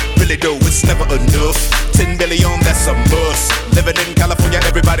 but really though, it's never enough. 10 billion, that's a must. Living in California,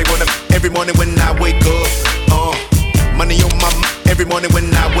 everybody wanna. Every morning when I wake up, money on my mind. Every morning when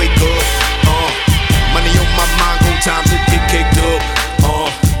I wake up, money on my mind, go time to get caked up.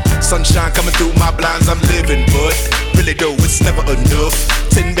 Sunshine coming through my blinds, I'm living, but really though, it's never enough.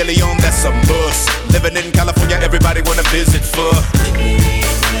 10 billion, that's a must. Living in California, everybody wanna visit for.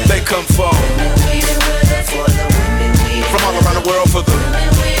 They come from all around the world for the.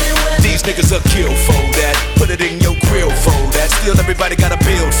 These niggas are kill for that. Put it in your grill for that. Still everybody got a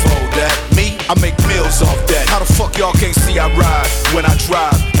build for that. Me, I make meals off that. How the fuck y'all can't see I ride when I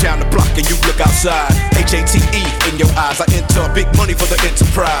drive down the block and you look outside? HATE in your eyes. I enter big money for the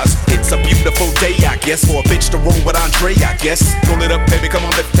enterprise. It's a beautiful day, I guess, for a bitch to roll with Andre, I guess. Roll it up, baby, come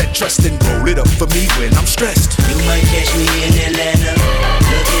on, lift that trust and roll it up for me when I'm stressed. You might catch me in Atlanta,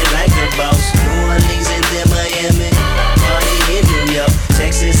 looking like a boss. New Orleans and then Miami, party in New York.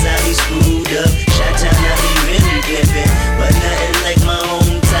 Texas, I be screwed up. Chi-town, I be really pimpin', but nothing like my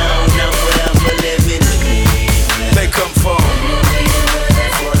hometown. Now forever living. They come from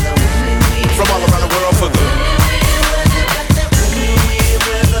all around the world for the.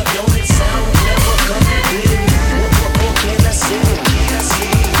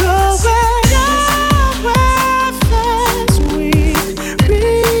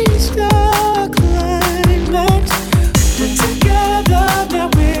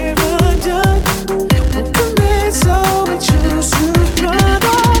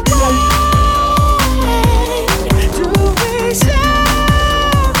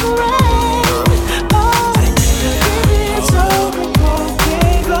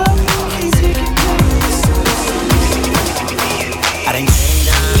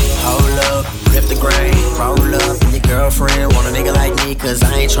 Girlfriend want a nigga like me, cause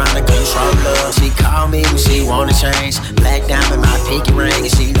I ain't tryna control her. She call me when she wanna change. Black diamond, my pinky ring,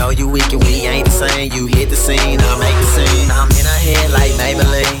 and she know you weak and we ain't the same. You hit the scene, I make the scene. I'm in her head like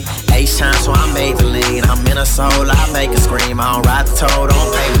Maybelline. H-time, so I made the lean. I'm in her soul, I make her scream. I don't ride the toll,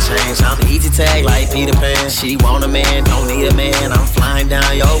 don't pay the change. I'm easy tag like Peter Pan. She want a man, don't need a man. I'm flying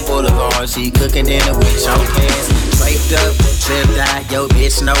down your boulevard. She cooking dinner with your hands. Draped up, tripped out, yo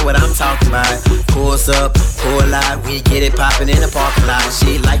bitch know what I'm talking about. Pulls up, pull out, we get it poppin' in the parking lot.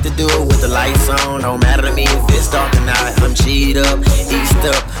 She like to do it with the lights on. Don't matter to me if it's dark or not. I'm G'd up, eased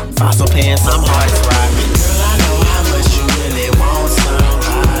up, fossil pants, I'm hard as rock. Girl, I know how much you really want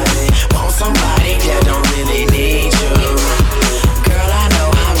somebody. Want somebody that don't really need you. Girl, I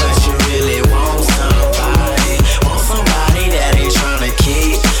know how much you really want somebody. Want somebody that ain't tryna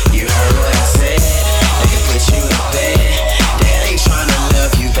keep. You heard what I said, they can put you to bed. That ain't tryna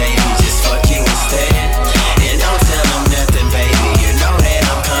love you, baby, just fuck you instead. And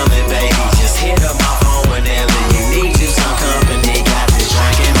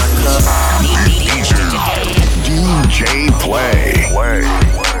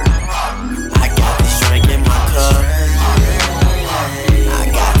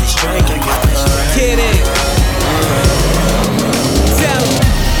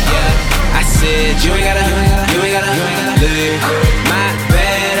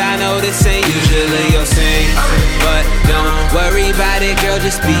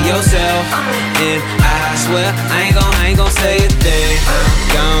just be yourself. And I swear, I ain't gon' say a thing.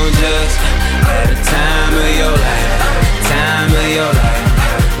 Gon' just have the time of your life. Time of your life.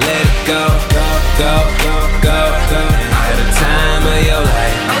 Let it go, go, go, go, go, go. Have the time of your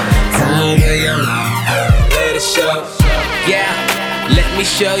life. Time of your life. Let it show. Yeah. Let me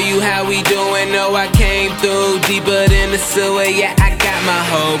show you how we doin'. No, I came through deeper than the sewer. Yeah, I got my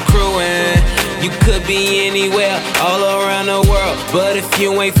whole crew in. You could be anywhere, all around the world, but if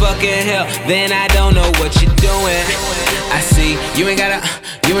you ain't fucking hell, then I don't know what you're doing. I see you ain't gotta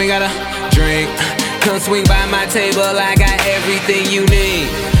drink. Come swing by my table, I got everything you need.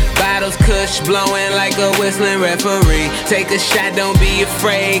 Bottles, kush, blowing like a whistling referee. Take a shot, don't be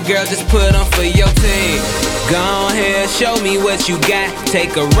afraid, girl, just put on for your team. Go ahead, show me what you got.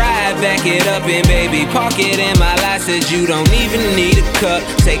 Take a ride, back it up, and baby, park it in my lot. Said you don't even need a cup.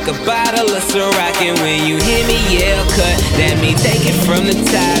 Take a bottle of Ciroc, and when you hear me yell cut, that mean take it from the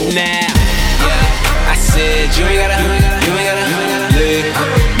top now. Yeah, I said you ain't gotta lick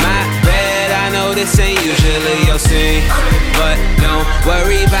my bed. I know this ain't usually your scene, but don't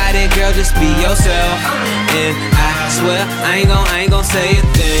worry about it, girl, just be yourself. And I swear I ain't gon' say a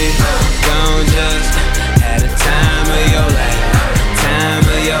thing. Don't just have the time of your life. Time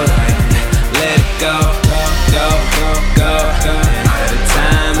of your life. Let it go, go, go, go, go, go. Have the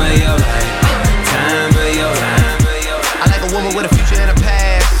time of your life. Time of your life. I like a woman with a future and a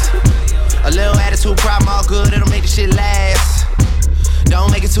past. A little attitude problem, all good, it'll make the shit last.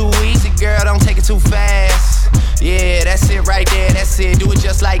 Don't make it too easy, girl, don't take it too fast. Yeah, that's it right there, that's it, do it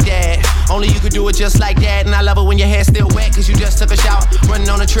just like that. Only you could do it just like that. And I love it when your hair's still wet, cause you just took a shower. Running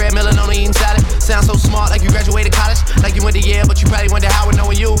on a treadmill and only eating salad. Sounds so smart, like you graduated college. Like you went to Yale, but you probably went to Howard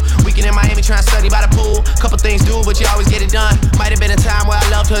knowing you. Weekend in Miami trying to study by the pool. Couple things do, but you always get it done. Might have been a time where I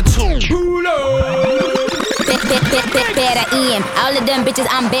loved her too. Better in. All of them bitches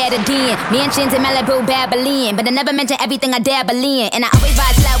I'm better than. Mansions in Malibu, Babylon. But I never mention everything I dabble in. And I always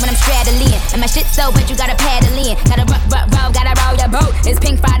vibe slow when I'm straddling. And my shit so wet you gotta paddle in. Gotta roll, gotta roll the boat. It's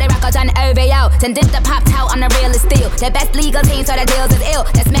Pink Friday, rockers on the OVO. Tended to pop out on the real steel. The best legal team, so the deals is ill.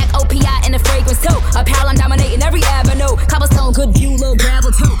 That's Mac OPI in the fragrance too. Apparel, I'm dominating every avenue. Cobblestone, good view, little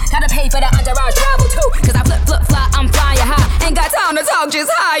gravel too. Gotta pay for the entourage travel too. Cause I flip, fly, I'm flying high. Ain't got time to talk, just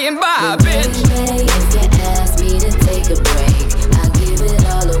high and by, bitch. Ask me to take a break, I give it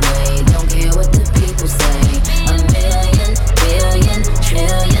all away. Don't care what the people say. A million, billion,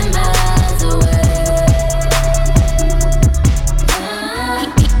 trillion miles away.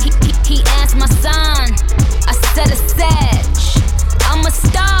 He asked my son, I said a sedge. I'm a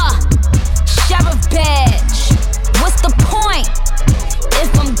star, sheriff badge. What's the point if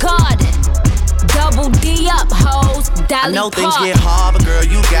I'm guarded? Double D up, hoes. I know things get hard, but girl,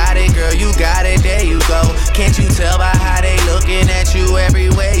 you got it, there you go. Can't you tell by how they looking at you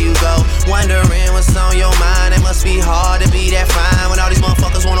everywhere you go? Wondering what's on your mind, it must be hard to be that fine when all these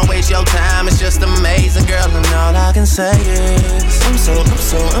motherfuckers wanna waste your time. It's just amazing, girl, and all I can say is I'm so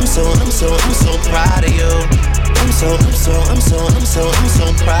proud of you. I'm so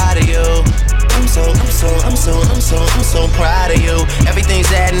proud of you. I'm so proud of you. Everything's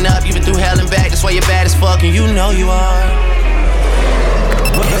adding up, you've been through hell and back. That's why you're bad as fuck, and you know you are.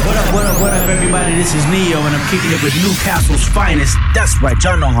 What up, everybody? This is Neo, and I'm kicking it with Newcastle's finest. That's right,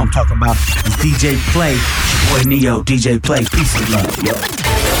 y'all know who I'm talking about. It's DJ Play. Boy Neo, DJ Play. Peace and love, yo.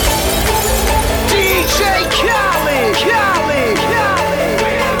 DJ Khaled.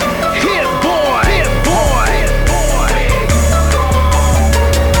 Hit boy.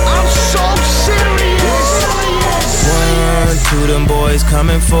 I'm so serious. 1, 2, them boys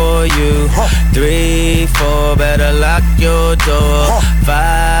coming for you. 3, 4, better lock your door.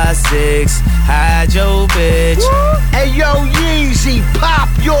 5, 6, hide your bitch. Hey yo, Yeezy, pop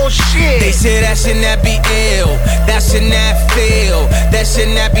your shit. They say that should not be ill, that should not feel, that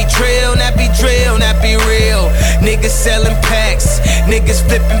should not be trill, not be drill, not be real. Niggas selling packs, niggas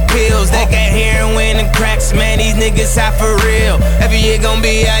flipping pills. They got heroin and cracks, man, these niggas hot for real. Every year gon'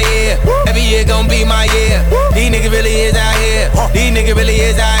 be our year, every year gon' be my year. These niggas really is out here, these niggas really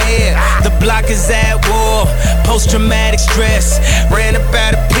is out here. The block is at war, post-traumatic stress. Ran up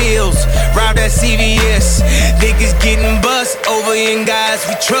out of pills, robbed at CVS. Niggas getting bust over in guys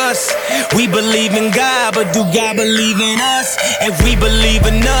we trust. We believe in God, but do God believe in us? If we believe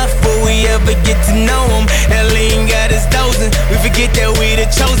enough, will we ever get to know him? That lean got us dozing, we forget that we the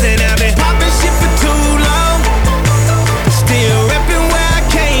chosen. I've been popping shit for too long, still repping where I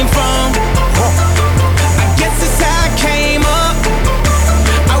came from. I guess it's how I came up.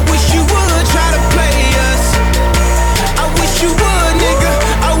 I wish you would try to play us. I wish you would, nigga.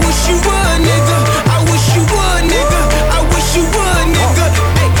 I wish you would, nigga. I wish you would, nigga. I wish you would, nigga.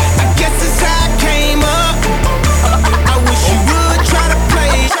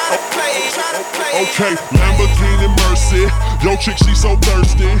 Okay, Lamborghini Mercy. Yo, chick, she so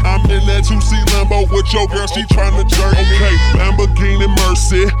thirsty. I'm in that 2C Lambo with your girl, she tryna jerk me. Okay, Lamborghini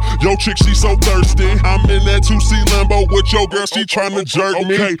Mercy. Yo, chick, she so thirsty. I'm in that 2C Lambo with your girl, she tryna jerk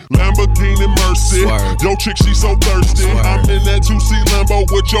me. Okay, Lamborghini Mercy. Yo, chick, she so thirsty. I'm in that 2C Lambo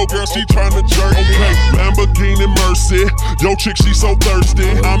with your girl, she tryna jerk me. Okay, Lamborghini Mercy. Yo, chick, she so thirsty.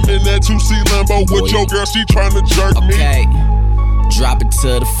 I'm in that 2C Lambo with your girl, she tryna jerk me. Okay. Drop it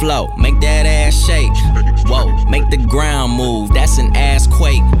to the floor, make that ass shake. Whoa, make the ground move, that's an ass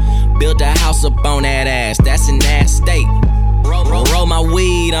quake. Build a house up on that ass, that's an ass state. Roll my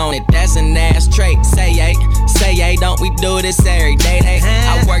weed on it, that's an ass trait. Say yay, don't we do this every day?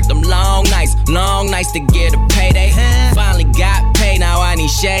 I worked them long nights to get a payday. Finally got paid, now I need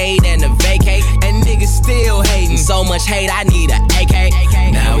shade and a vacate. And niggas still hating, so much hate, I need a AK.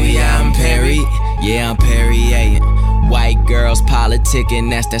 Now we out in Perry, yeah, I'm Perrier. White girls politicking,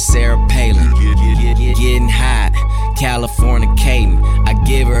 that's that Sarah Palin. Getting hot, Californicating. I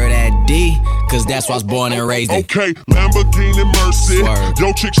give her that D, cause that's why I was born and raised in. Okay, Lamborghini Mercy.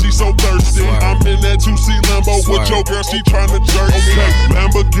 Yo, chick, she so thirsty. I'm in that 2C Lambo with your girl, she tryna jerk me. Okay,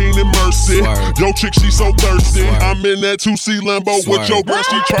 Lamborghini Mercy. Yo, chick, she so thirsty. I'm in that 2C Lambo with your girl,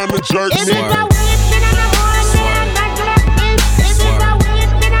 she tryna jerk me.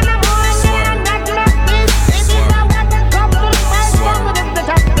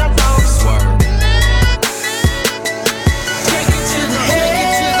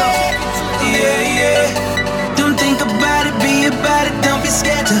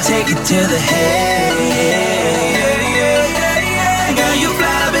 Take it to the head. Girl, you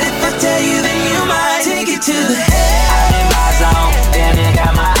fly, but if I tell you, then you might take it to the head. I'm in my zone, damn it,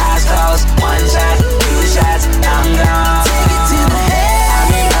 got my eyes closed. One shot, two shots, I'm gone. Take it to the head. I'm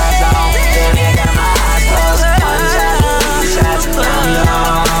in my zone, damn it, got my eyes closed. One shot, two shots, I'm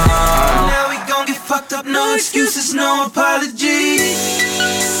gone. Now we gon' get fucked up, no excuses, no apologies.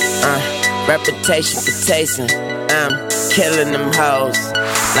 Reputation for tasting, I'm killing them hoes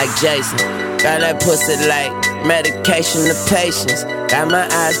like Jason. Got that pussy like medication to patience. Got my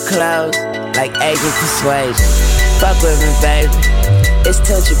eyes closed like agent persuasion. Fuck with me, baby, it's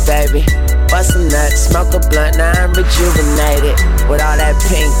touchy, baby. Bust a nut, smoke a blunt, now I'm rejuvenated. With all that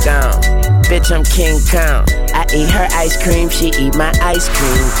pink on, bitch, I'm King Kong. I eat her ice cream, she eat my ice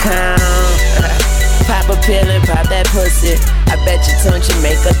cream cone. Pop a pill and pop that pussy. I bet you don't you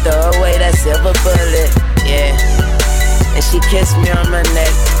make her throw away that silver bullet. Yeah. And she kissed me on my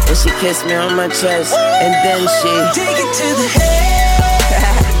neck, and she kissed me on my chest, and then she take it to the head.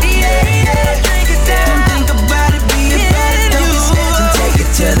 Yeah, drink it down. Don't think about it, be about it, don't be scared to take it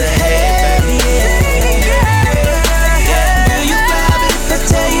to the head, baby. Girl, you fly, but if I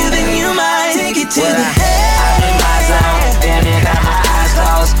tell you, then you might take it to the head. I'm in my zone, damn it, got my eyes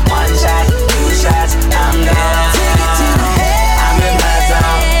closed. One shot, two shots, I'm gone. Take it to the head. I'm in my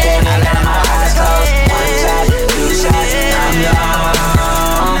zone, damn it, got my eyes closed. One shot, two shots, I'm gone.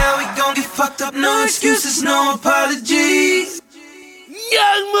 Now we gon' get fucked up, no excuses, no apologies.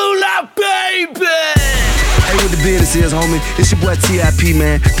 Young Moolah, baby! Hey, what the business is, homie? It's your boy T.I.P.,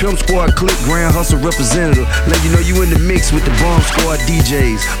 man. Pimp Squad, Click, Grand Hustle representative. Let you know you in the mix with the Bomb Squad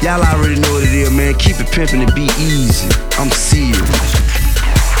DJs. Y'all already know what it is, man. Keep it pimpin' and be easy. I'm serious.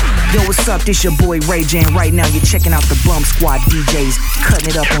 Yo, what's up? This your boy Ray J. Right now you're checking out the Bum Squad DJs, cutting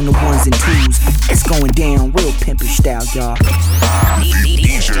it up on the ones and twos. It's going down real pimpish style, y'all.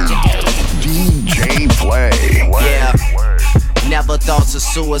 DJ Play. Yeah. Never thoughts of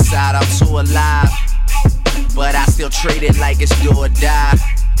suicide, I'm too alive. But I still treat it like it's do or die.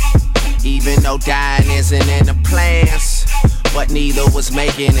 Even though dying isn't in the plans, but neither was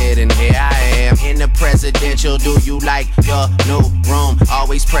making it, and here I am in the presidential. Do you like your new room?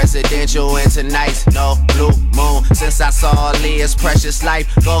 Always presidential, and tonight's no blue moon. Since I saw Aaliyah's precious life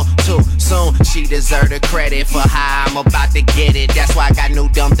go too soon, she deserved the credit for how I'm about to get it. That's why I got new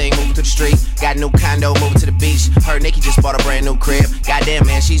dumb thing, moved to the street. Got new condo, moved to the beach. Heard Nicki just bought a brand new crib. Goddamn,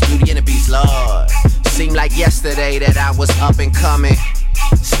 man, she's Beauty and the Beast, Lord. Seemed like yesterday that I was up and coming.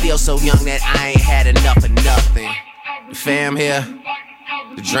 Still so young that I ain't had enough of nothing. The fam here,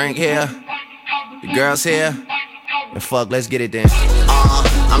 the drink here, the girls here, and fuck, let's get it then.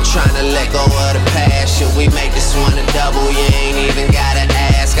 I'm trying to let go of the past. Should we make this one a double? You ain't even gotta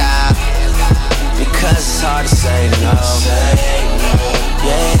ask, because it's hard to say no.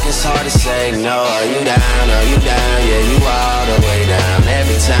 Yeah, it's hard to say no. Are you down? Are you down? Yeah, you all the way down.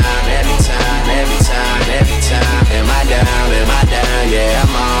 Every time, every time, every time, every time. Am I down? Am I down? Yeah, I'm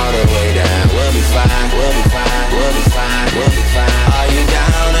all the way down. We'll be fine, we'll be fine, we'll be fine, we'll be fine. Are you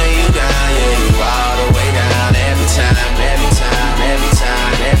down? Are you down? Yeah, you all the way down. Every time, every time, every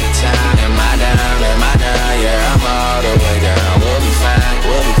time, every time. Am I down? Am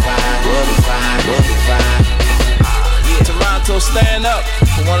stand up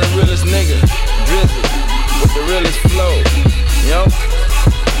for one of the realest niggas, Drizzy, with the realest flow, yo.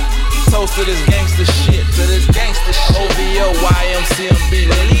 Toast to this gangster shit, OVO, YMCMB,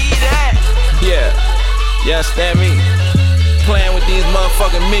 believe that. Yeah, you understand me? Playing with these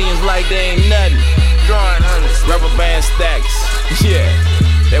motherfucking millions like they ain't nothing. Drawing hundreds, rubber band stacks. Yeah,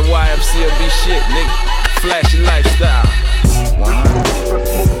 that YMCMB shit, nigga. Flashy lifestyle.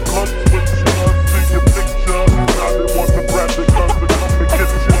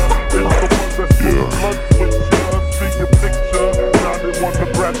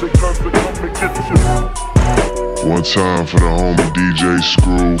 One time for the homie DJ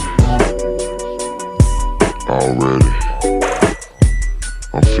Screw. Already,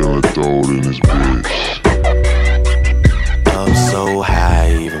 I'm feeling throwed in this bitch. I'm so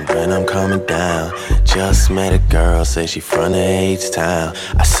high even when I'm coming down. Just met a girl, say she from the H-Town.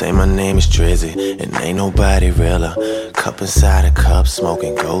 I say my name is Drizzy, and ain't nobody realer. Cup inside a cup,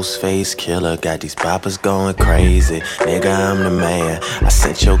 smoking Ghostface Killer. Got these boppers going crazy, nigga, I'm the man. I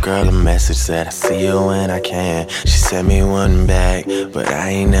sent your girl a message, said I see you when I can. She sent me one back, but I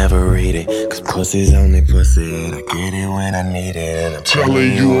ain't never read it. Cause pussy's only pussy, and I get it when I need it. And I'm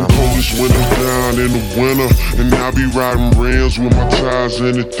telling you I'm Polish when I'm down in the winter. And I be riding rims with my tires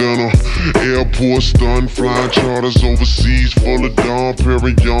in the thinner. Airport stun, flying charters overseas. Full of Dom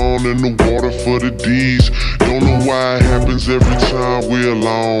Perignon in the water for the D's. Don't know why it happens every time we're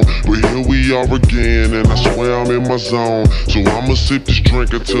alone, but here we are again, and I swear I'm in my zone. So I'ma sip this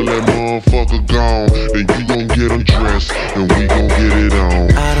drink until that motherfucker gone. Then you gon' get undressed, and we gon' get it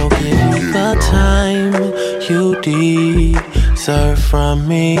on. I don't give you the time you deserve from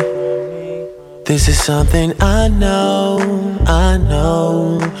me. This is something I know.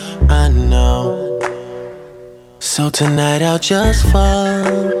 So tonight I'll just fuck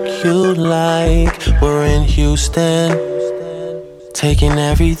you like we're in Houston. Taking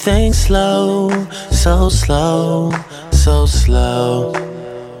everything slow, so slow, so slow.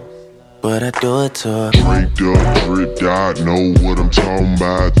 But I do it to her. Draped up, dripped out, know what I'm talking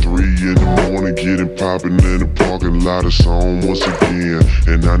about. 3 in the morning, getting poppin' in the parking lot. It's on once again,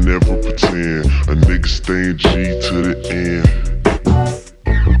 and I never pretend. A nigga stayin' G to the end.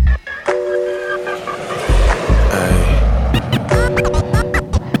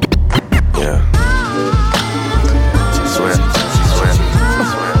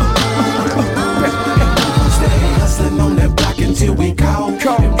 Till we call. And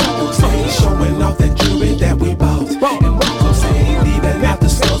we gon' stay showing off that jewelry that we bought. And we gon' stay leaving out the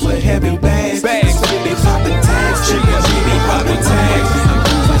stores with heavy bags. Baby poppin' tags, chicks, baby poppin' tags. And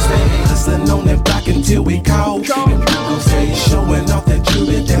we gon' stay hustling on that block until we call. And we gon' stay showing off that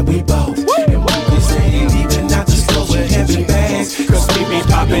jewelry that we bought. And we gon' stay leaving out the stores with heavy bags. Cause we be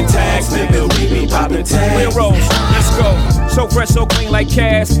poppin' tags, nigga, we be poppin' tags. Real rolls, let's go. So fresh, so clean like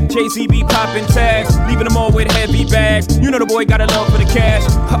cash. Jay-Z be poppin' tags, leaving them all with heavy bags. You know the boy got a love for the cash.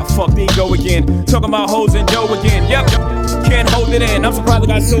 Oh, fuck, there you go again. Talking about hoes and dough again. Yep, can't hold it in. I'm surprised I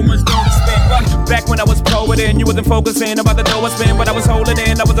got so much dough to spend. Back when I was pro it in, you wasn't focusing about the dough I spent, but I was holding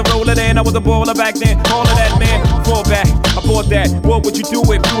in. I was a roller then, I was a baller back then. All of that, man, fall back. I bought that. What would you do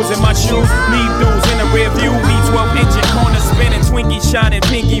if you was in my shoes? Leave dudes in the rear view. V12 engine, corner spinning, Twinkie shining,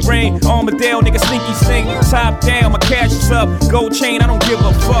 pinky ring. Armadale, nigga, sneaky stink. Top down, my cash is up. Gold chain, I don't give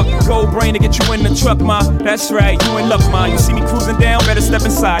a fuck. Gold brain to get you in the truck, ma. That's right, you in luck, ma. You see me cruising down, better step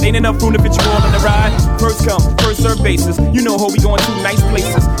inside. Ain't enough room to fit you all on the ride. First come, first serve basis. You know how we going to nice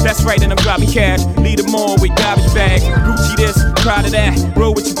places. That's right, and I'm dropping cash. Lead them on with garbage bags. Gucci this, proud of that.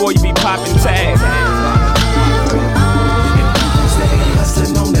 Roll with your boy, you be popping tags.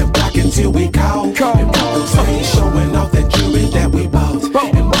 Hustling on that block until we call. And we gon' stay showing off that jewelry that we bought. And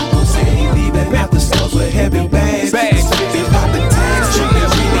we gon' stay leaving out the stores with heavy bags. Baby poppin' tags,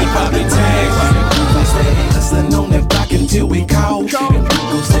 chicks, we be poppin' tags. And we gon' stay hustling on that block until we call. And we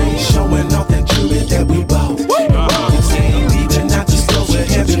gon' stay showing off that jewelry that we bought. And we gon' stay leaving out the stores with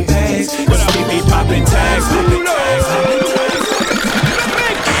heavy bags. Cause we be poppin' tags, poppin' tags.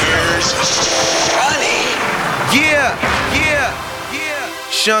 Yeah.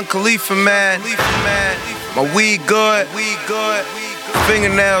 Sean Khalifa, man. My weed good.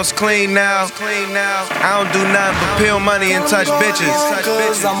 Fingernails clean now. I don't do nothing but peel money and touch bitches.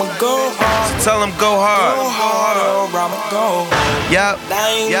 Cause I'ma go hard. So tell them go hard. I'ma go. Yup.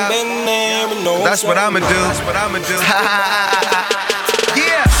 Been there, but no. That's what I'ma do.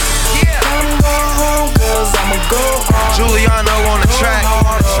 Yeah. I'ma go home cause I'ma go hard. Giuliano on the track.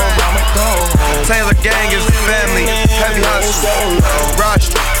 I'ma go home. Taylor Gang is the family. Heavy hustle.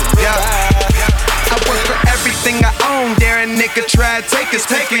 Rush. Yeah. I work for everything I own. There and Nick nigga try to take us.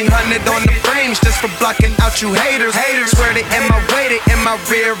 1500 on the frames just for blocking out you haters. Swear they in my way, they in my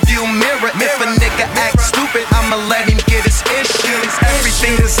rear view mirror. If a nigga act stupid, I'ma let him get his issues.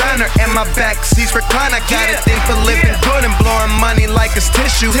 Everything designer in my back seats recline. I got a thing for living good and blowing money like it's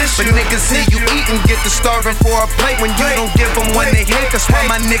tissue. But niggas see you eating, get to starving for a plate when you don't give them when they hate. That's why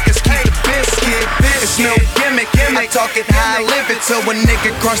my niggas keep the biscuit. It's no gimmick. I talk it how I live it. Till a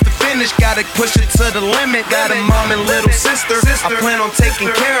nigga cross the finish, gotta push it to the limit. Got a mom and little sister I plan on taking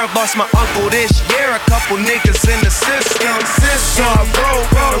care of. Lost my uncle this year, a couple niggas in the system. So I roll,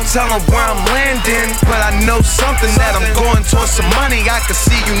 don't tell them where I'm landing, but I know something that I'm going towards some money. I can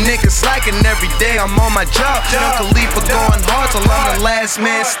see you niggas liking every day I'm on my job. Young Khalifa going hard till I'm the last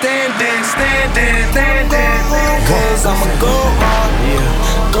man standing. Cause I'ma go hard,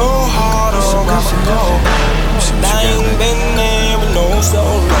 go hard or I'ma go. I ain't been there with no so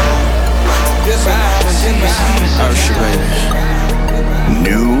long. Usher, baby.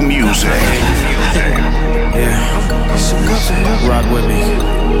 New music. Yeah. Rock with me.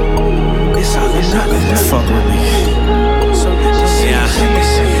 Fuck with me. Yeah.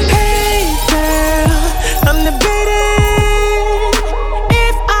 Hey girl, I'm debating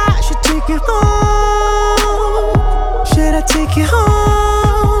if I should take you home. Should I take you home?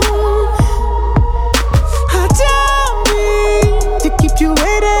 I don't mean to keep you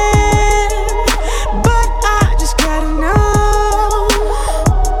waiting, but I just gotta know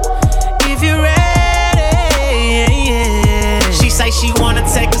if you're ready. She say she wanna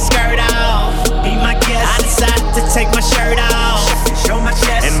take her skirt off. Be my guest. I decided to take my shirt off. Show my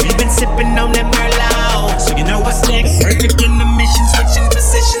chest. And we've been sipping on that Merlot. So you know what's next. Perfect in the mission, switching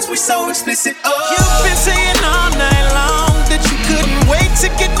positions. We so explicit. Oh. You've been saying all night long that you couldn't wait to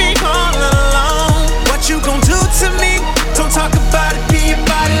get me all alone. What you gon' do to me? Don't talk about it, be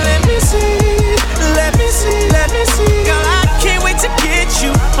about it. Let me see, let me see, let me see. Girl, I can't wait to get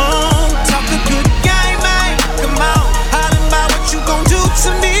you home. Talk a good game, man. Come on, hollin' about what you gon' do to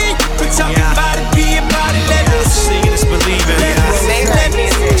me. We're talking about it, be about it. Let me see. Seeing is believing. Let me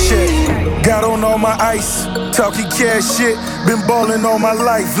see. Got on all my ice, talking cash shit. Been ballin' all my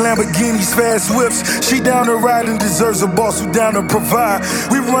life, Lamborghinis, fast whips. She down to ride and deserves a boss who down to provide.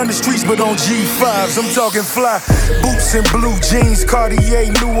 We run the streets, but on G5s, I'm talking fly. Boots and blue jeans,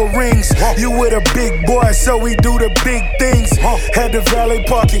 Cartier, newer rings. You with a big boy, so we do the big things. Had the valet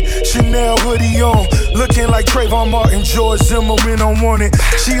pocket, Chanel hoodie on. Looking like Trayvon Martin, George Zimmerman on wanted.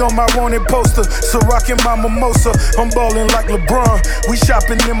 She on my wanted poster, so rockin' my mimosa. I'm ballin' like LeBron, we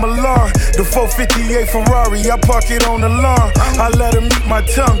shopping in Milan. The 458 Ferrari, I park it on the lawn. I let her meet my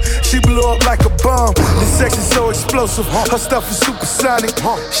tongue, she blew up like a bomb. The sex is so explosive, her stuff is supersonic.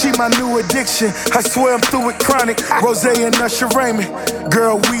 She my new addiction, I swear I'm through it chronic. Rose and Usher Raymond,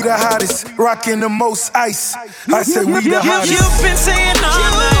 girl, we the hottest. Rockin' the most ice, I say we the hottest. You've been saying all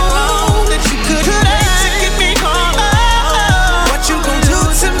night long that you couldn't wait to get me home. What you gon' do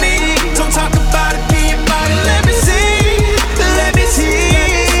to me? Don't talk about it, be about it. Let me see, let me see.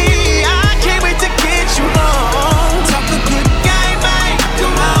 I can't wait to get you home. Talk a good game, man.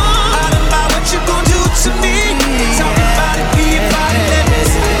 Come on, all about what you gon' do to me. Talk about it, be about it. Let me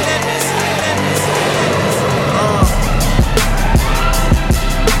see, let me see, let me see.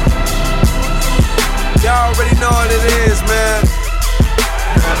 Y'all already know what it is, man.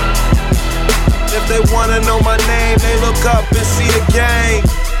 If they wanna know my name, they look up and see the gang.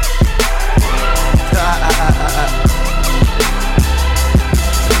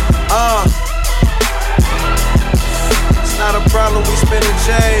 It's not a problem, we spinning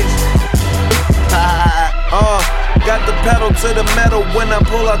change. Got the pedal to the metal when I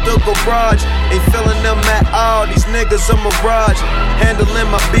pull out the garage. Ain't feeling them at all, these niggas a mirage. Handling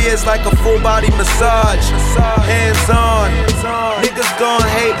my beers like a full body massage. Hands on, niggas gon'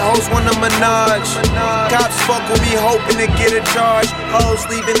 hate, hoes wanna menage. Cops fuck with me hoping to get a charge. Hoes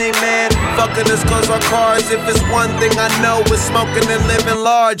leaving they man, fucking us cause our cars. If it's one thing I know, it's smoking and living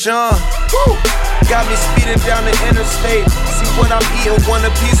large, Woo. Got me speeding down the interstate. See what I'm eating, want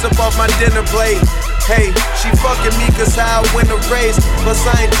a piece up off my dinner plate. Hey, she fucking me cause how I win the race. Plus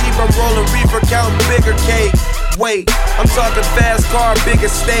I ain't cheap, I'm rolling reefer, counting bigger cake. Wait, I'm talking fast car, big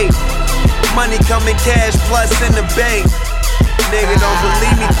estate. Money coming cash plus in the bank. Nigga don't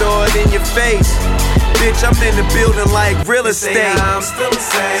believe me, throw it in your face. Bitch, I'm in the building like real estate. I'm still the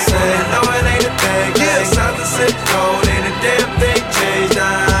same, no it ain't a thing. Yes, I'm the zip code, ain't a damn thing changed.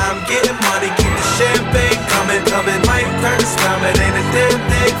 I'm getting money, keep the champagne coming. Mike Curtis coming, ain't a damn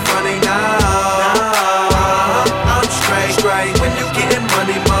thing funny now. I'm straight. When you getting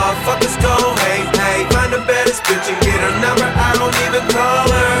money, motherfuckers gon' hate. Find the baddest bitch and get her number. I don't even call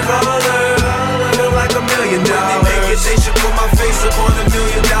her. Feel like $1 million. When they make it, they should put my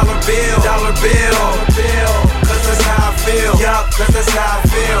that's how I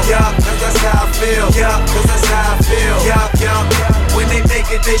feel. Yeah, cause that's how I feel. Yeah, cause that's how I feel. Yeah, yeah. When they make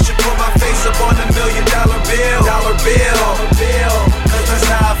it, they should put my face up on $1 million bill. Dollar bill. Cause that's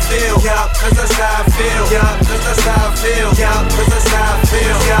how I feel. Yeah, cause that's how I feel. Yeah, cause that's how I feel. Yeah, cause that's how I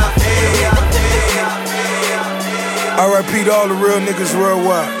feel. Yeah, R.I.P. to all the real niggas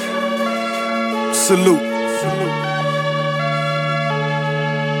worldwide. Salute.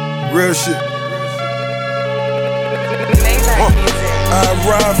 Real shit. I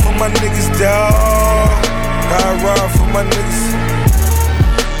ride for my niggas, dawg. I ride for my niggas.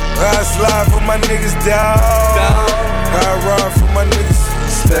 I slide for my niggas, dawg. I ride for my niggas.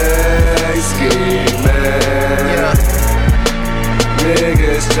 Stay scheming.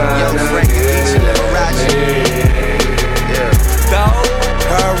 Niggas tryna get me.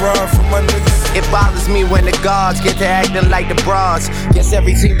 I ride for my niggas. It bothers me when the guards get to acting like the bras. Guess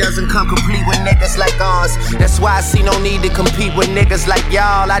every team doesn't come complete with niggas like ours. That's why I see no need to compete with niggas like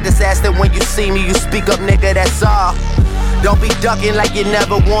y'all. I just ask that when you see me, you speak up, nigga, that's all. Don't be ducking like you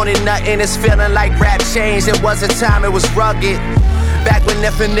never wanted nothing. It's feeling like rap changed. It was a time it was rugged. Back when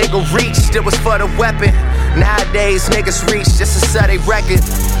if a nigga reached, it was for the weapon. Nowadays, niggas reach just to sell they record.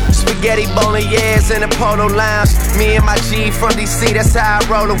 Spaghetti bolognese in the Polo Lounge. Me and my G from DC, that's how I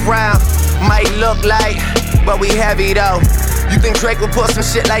roll around. Might look like, but we heavy though. You think Drake would put some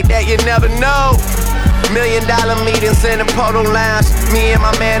shit like that? You never know. $1 million meetings in the Polo Lounge. Me and my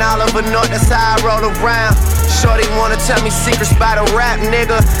man Oliver North, that's how I roll around. Shorty wanna tell me secrets about a rap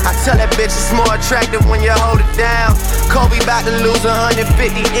nigga. I tell that bitch it's more attractive when you hold it down. Kobe bout to lose 150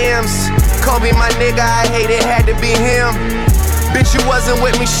 M's. Kobe my nigga, I hate it, had to be him. Bitch, you wasn't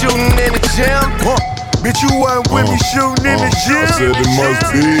with me shooting in the gym. Bitch, you wasn't with me shooting in the gym. I said it must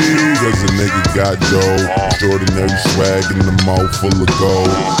be, cause a nigga got dough. Extraordinary swag in the mouth full of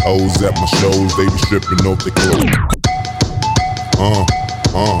gold. Hoes at my shows, they be stripping off their clothes.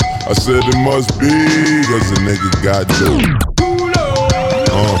 I said it must be, cause a nigga got dough.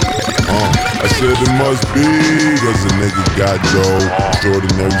 I said it must be, cause a nigga got dough.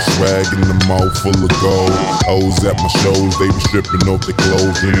 Extraordinary swag in the mouth full of gold. Hoes at my shows, they be stripping off their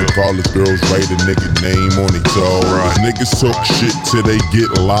clothes. And the college girls write a nigga name on their toe. Niggas talk shit till they get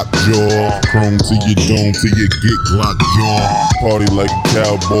locked jaw. Chrome to your dome till you get locked jaw. Party like a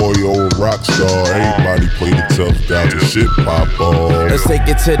cowboy or a rock star. Everybody play the tough guy, the shit pop off. Let's take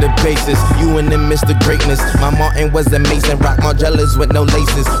it to the basis. You and them Mr. Greatness. My Martin was amazing. Rock Margellas with no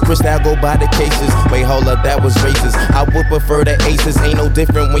laces. Crystal go by the cases. Wait, hold up, that was racist. I would prefer the aces. Ain't no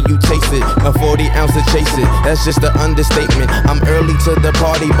different when you taste it. A 40 ounce to chase it. That's just an understatement. I'm early to the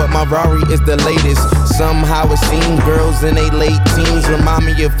party, but my Rari is the latest. Somehow it seems girls in they late teens remind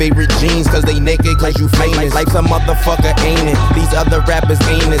me of favorite jeans. Cause they naked, cause you famous. Like some motherfucker ain't it. These other rappers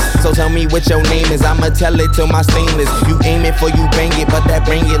ain't it. So tell me what your name is. I'ma tell it till my stainless. You aim it for you bang it, but that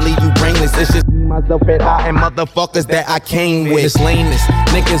bang it leave you brainless. It's just me, myself, and I, and motherfuckers that I came with. It's lameness.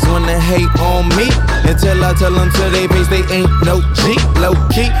 Niggas wanna hate on me until I tell them to they face they ain't no G. Low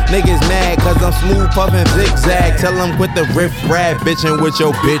key, niggas mad cause I'm smooth puffin' zigzag. Tell them quit the riff rap bitchin' with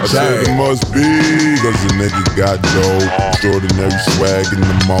your bitch. I said it must be, cause a nigga got dough. Extraordinary swag in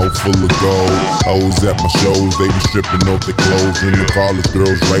the mouth full of gold. Hoes at my shows, they be stripping off their clothes. And the college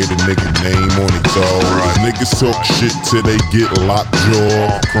girls write a nigga name on their toe. Niggas talk shit till they get locked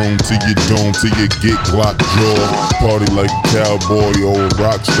jaw. Chrome to your dome till you get locked jaw. Party like a cowboy or a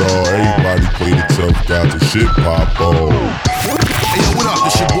rock star. Everybody play the tough guy, the shit pop off. Hey yo, what up?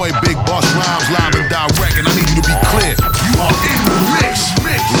 This your boy Big Boss Rhymes, live and direct, and I need you to be clear. You are in the mix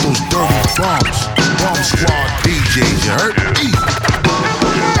with those dirty bombs. Bomb Squad DJs, you heard?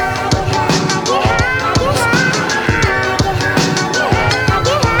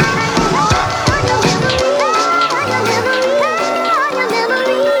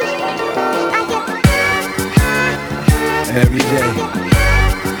 Every day,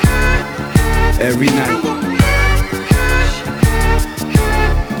 every night.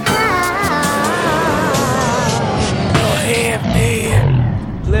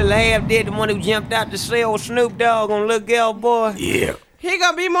 Little half dead, the one who jumped out to sell Snoop Dogg on Little Girl Boy. Yeah. He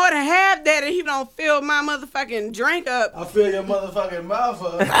gonna be more than half dead if he don't fill my motherfucking drink up. I fill your motherfucking mouth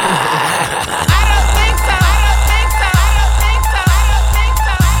up. I don't think so.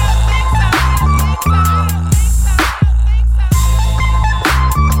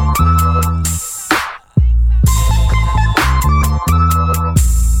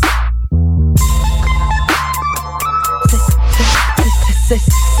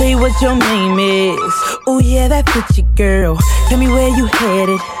 Say what your name is. Oh yeah, that fit you, girl. Tell me where you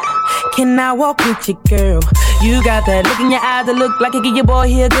headed. Can I walk with you, girl? You got that look in your eyes that look like it give your boy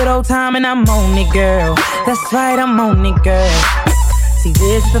here a good old time, and I'm on it, girl. That's right, I'm on it, girl.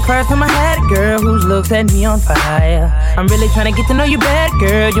 That's the first time I had a girl whose looks set me on fire. I'm really trying to get to know you better,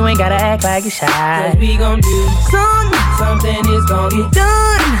 girl. You ain't gotta act like you're shy. 'Cause we gon' do something is gon' get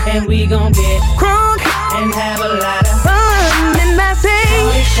done, and we gon' get crunk and have a lot of fun. And I say,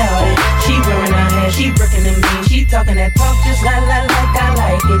 shawty, she wearing her hair, she brooking and mean, she talking that talk just like I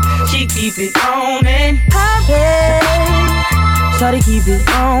like it. She keep it on and poppin'. Shawty keep it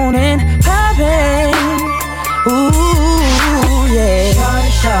on and poppin'. Ooh, yeah.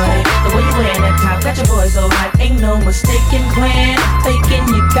 Shawty, the way you wearing that top got your boy so hot. Ain't no mistaken plan. Faking,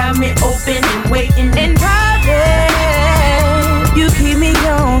 you got me open and waiting and poppin'. You keep me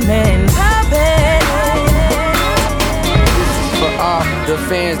on and poppin'. For all the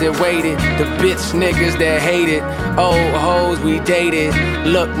fans that waited, the bitch niggas that hated, old hoes we dated.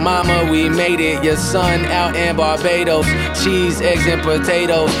 Look, mama, we made it. Your son out in Barbados, cheese, eggs, and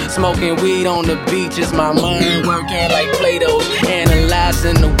potatoes. Smoking weed on the beaches, my mind working like Play-Dohs.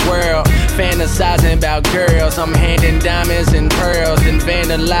 Analyzing the world, fantasizing about girls. I'm handing diamonds and pearls, then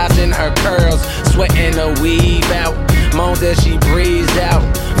vandalizing her curls. Sweating the weave out, moans as she breathes out.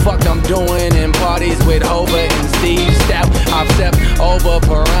 Fuck I'm doing in parties with Hova and Steve Stout. I've stepped over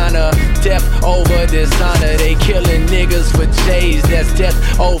piranha, death over dishonor. They killing niggas for J's, that's death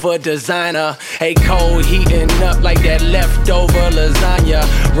over designer. Hey, cold heating up like that leftover lasagna.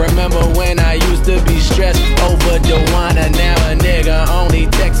 Remember when I used to be stressed over Dewana? Now a nigga only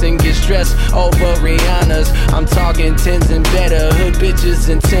texts and get stressed over Rihanna's. I'm talking tens and better, hood bitches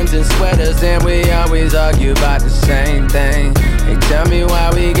and Timbs and sweaters. And we always argue about the same thing. Hey, tell me why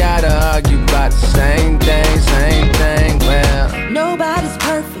we gotta argue about the same thing, well. Nobody's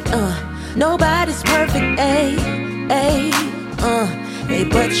perfect, nobody's perfect, ayy, hey,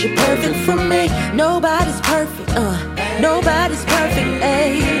 but you're perfect for me. Nobody's perfect, nobody's perfect,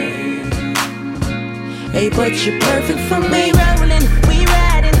 ayy, hey, but you're perfect for me. We rollin', we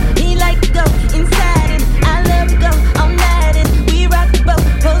riding, he like to go inside it. I love to go all night and we rock the boat,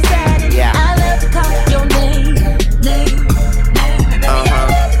 Poseidon. Yeah. I love to call your name.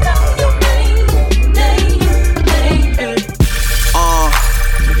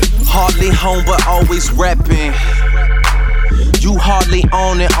 Hardly home but always reppin'. You hardly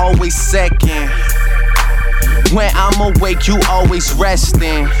on it, always second. When I'm awake, you always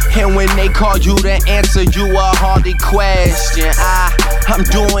resting. And when they call you to answer, you a hardly question. I'm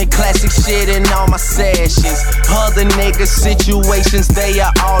doing classic shit in all my sessions. Other niggas' situations, they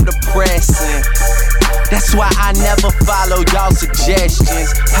are all depressing. That's why I never follow y'all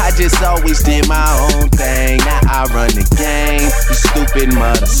suggestions. I just always did my own thing. Now I run the game. You stupid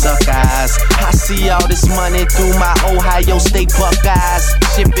mother suckers. I see all this money through my Ohio State Buckeyes.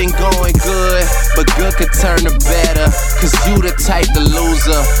 Shit been going good, but good could turn to better. Cause you the type to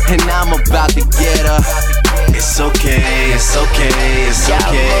loser, and I'm about to get her. It's okay, it's okay, it's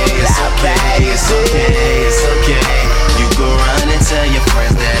okay, it's okay, it's okay, it's okay. You go run and tell your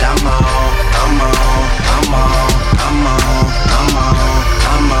friends that I'm on.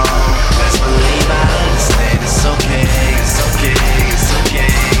 Best believe I understand. It's okay, it's okay, it's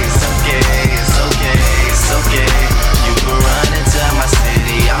okay, it's okay, it's okay, it's okay. You can run and tell my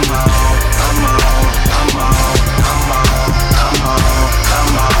city I'm on.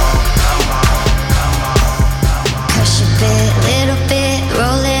 Crush a bit, little bit,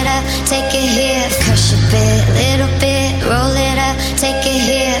 roll it up, take it here. Crush a bit, little bit, roll it up, take it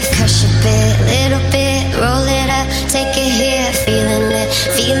here. Crush a bit, little bit, roll it up, take it here. Feeling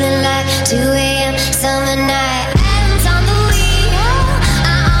like 2 a.m. summer night. Hands on the wheel,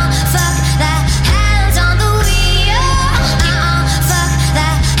 fuck that. Hands on the wheel, fuck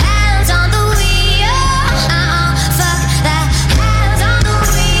that. Hands on the wheel, fuck that. Hands on the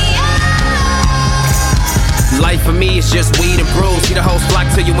wheel. Life for me is just weed and brews. See the hoes flock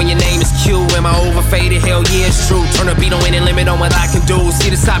to you when your name is Q. Am I overfaded? Hell yeah, it's true. Turn the beat on any limit on what I can do. See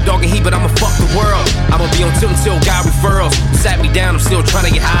the top dog and heat, but I'ma fuck the world. I'ma be on tilt until God referrals. Sat me down, I'm still trying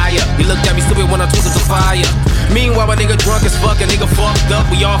to get higher. You looked at me stupid when I twisted the fire. Meanwhile, my nigga drunk as fuck, a nigga fucked up.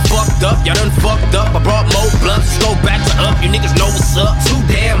 We all fucked up, y'all done fucked up. I brought more blunts, let's go back to up. You niggas know what's up. Too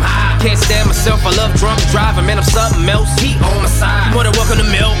damn high, can't stand myself. I love drunk driving, man, I'm something else. Heat on my side. You more than welcome to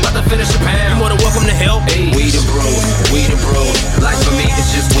milk, about to finish a pound. You more than welcome to help. Hey. Weed and brews, weed and brews. Life for me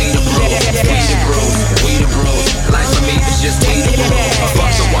is just weed and brews. Weed and brews, weed and brews. Life for me is just weed and brews. I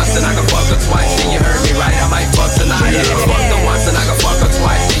fucked her once and I can fuck her twice. And you heard me right, I might fuck tonight. I fucked her once and I can fuck her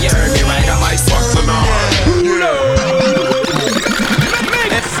twice. And you heard me right, I might fuck tonight.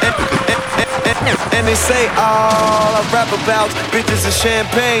 And they say all I rap about bitches and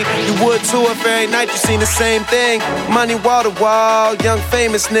champagne. You would too if every night you seen the same thing. Money wall to wall, young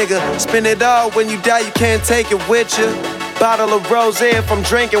famous nigga. Spend it all, when you die you can't take it with you. Bottle of rosé if I'm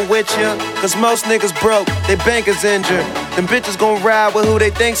drinking with ya. Cause most niggas broke, they bank is injured. Them bitches gon' ride with who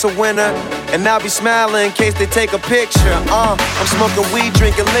they think's a winner. And I'll be smiling in case they take a picture. I'm smoking weed,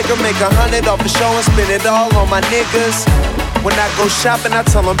 drinking liquor, make 100 off the show and spend it all on my niggas. When I go shopping, I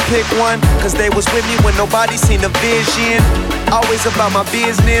tell them pick one. Cause they was with me when nobody seen the vision. Always about my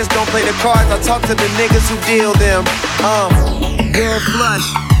business, don't play the cards, I talk to the niggas who deal them. Good flush.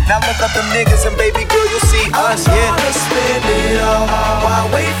 Now look up them niggas and baby girl, you'll see us, yeah. I'm gonna spend it all, why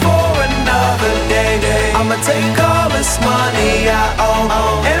wait for another day? I'ma take all this money I own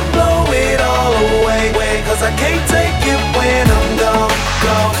and blow it all away. Cause I can't take it when I'm gone.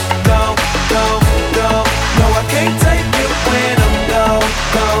 No, I can't take it when I'm gone.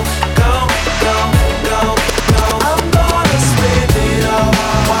 I'm gonna spend it all,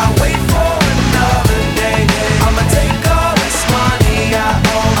 why wait for another day? I'ma take all this money I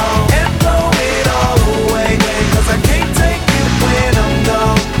own and blow it all away. Cause I can't take it when I'm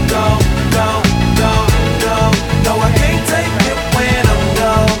gone. No, I can't take it when I'm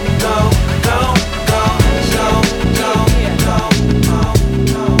gone.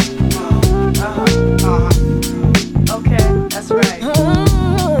 Okay, that's right.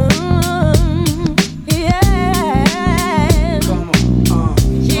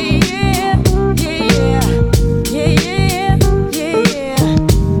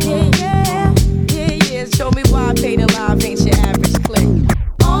 Show me why I paid a live ain't your average click.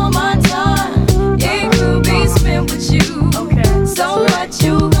 All my time, it could be spent with you. Okay. So what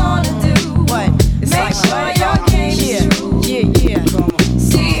you gonna do? What? It's Make like sure your game is true. Yeah.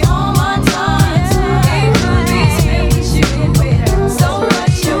 See, all my time, it could be spent with you. So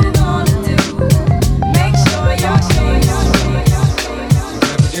what you gonna do? Make sure your game is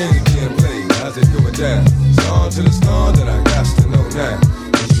Getting played, how's it going down? Song to the song that I got to know now.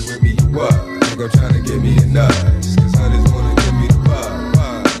 Is you with me, you what? Nigga trying to give me a nut. Just cause honey's wanna give me the bug.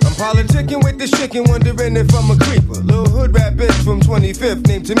 I'm politicking with this chicken, wondering if I'm a creeper. Little hood rat bitch from 25th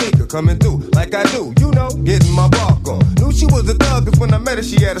named Tamika, coming through like I do, you know, getting my bark on. Knew she was a thug cause when I met her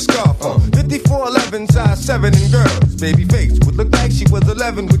she had a scarf on. 54'11", size 7 and girls. Baby face would look like she was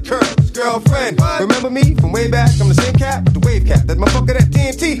 11 with curls. Girlfriend, remember me from way back? I'm the same cat with the wave cap. That motherfucker that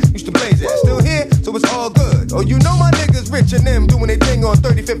TNT used to blaze at. Still here, so it's all good. Oh, you know my niggas rich and them doing their thing on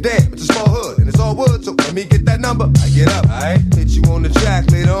 35th Dam. It's a small hood and it's all wood, so let me get that number. I get up, alright? Hit you on the track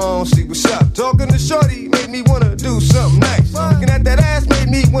later on, see what's up. Talking to shorty made me wanna do something nice. Looking at that ass made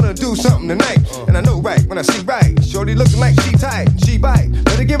me wanna do something tonight. And I know right when I see right. Shorty looking like she tight, she bite.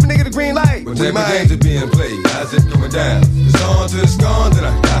 Let her give a nigga the green light. What type of games are being played? How's it going down? It's on to the scorn that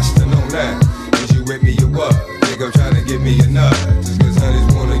I got to know now. Is you with me or what? Think I'm trying to give me a nut. Just cause honeys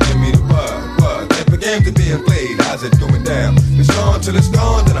wanna give me the bug. What type of games are being played? How's it going down? It's on to the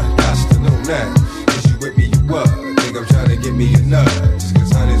scorn that I got to know now. Is you with me or what? Think I'm trying to give me a nut. Just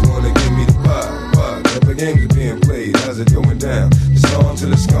cause honeys wanna give me the bug. What type of games are being played? How's it going down? It's on to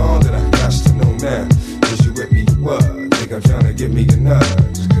the scorn that I got to know now. Is you with me or what? Think I'm trying to give me a nut.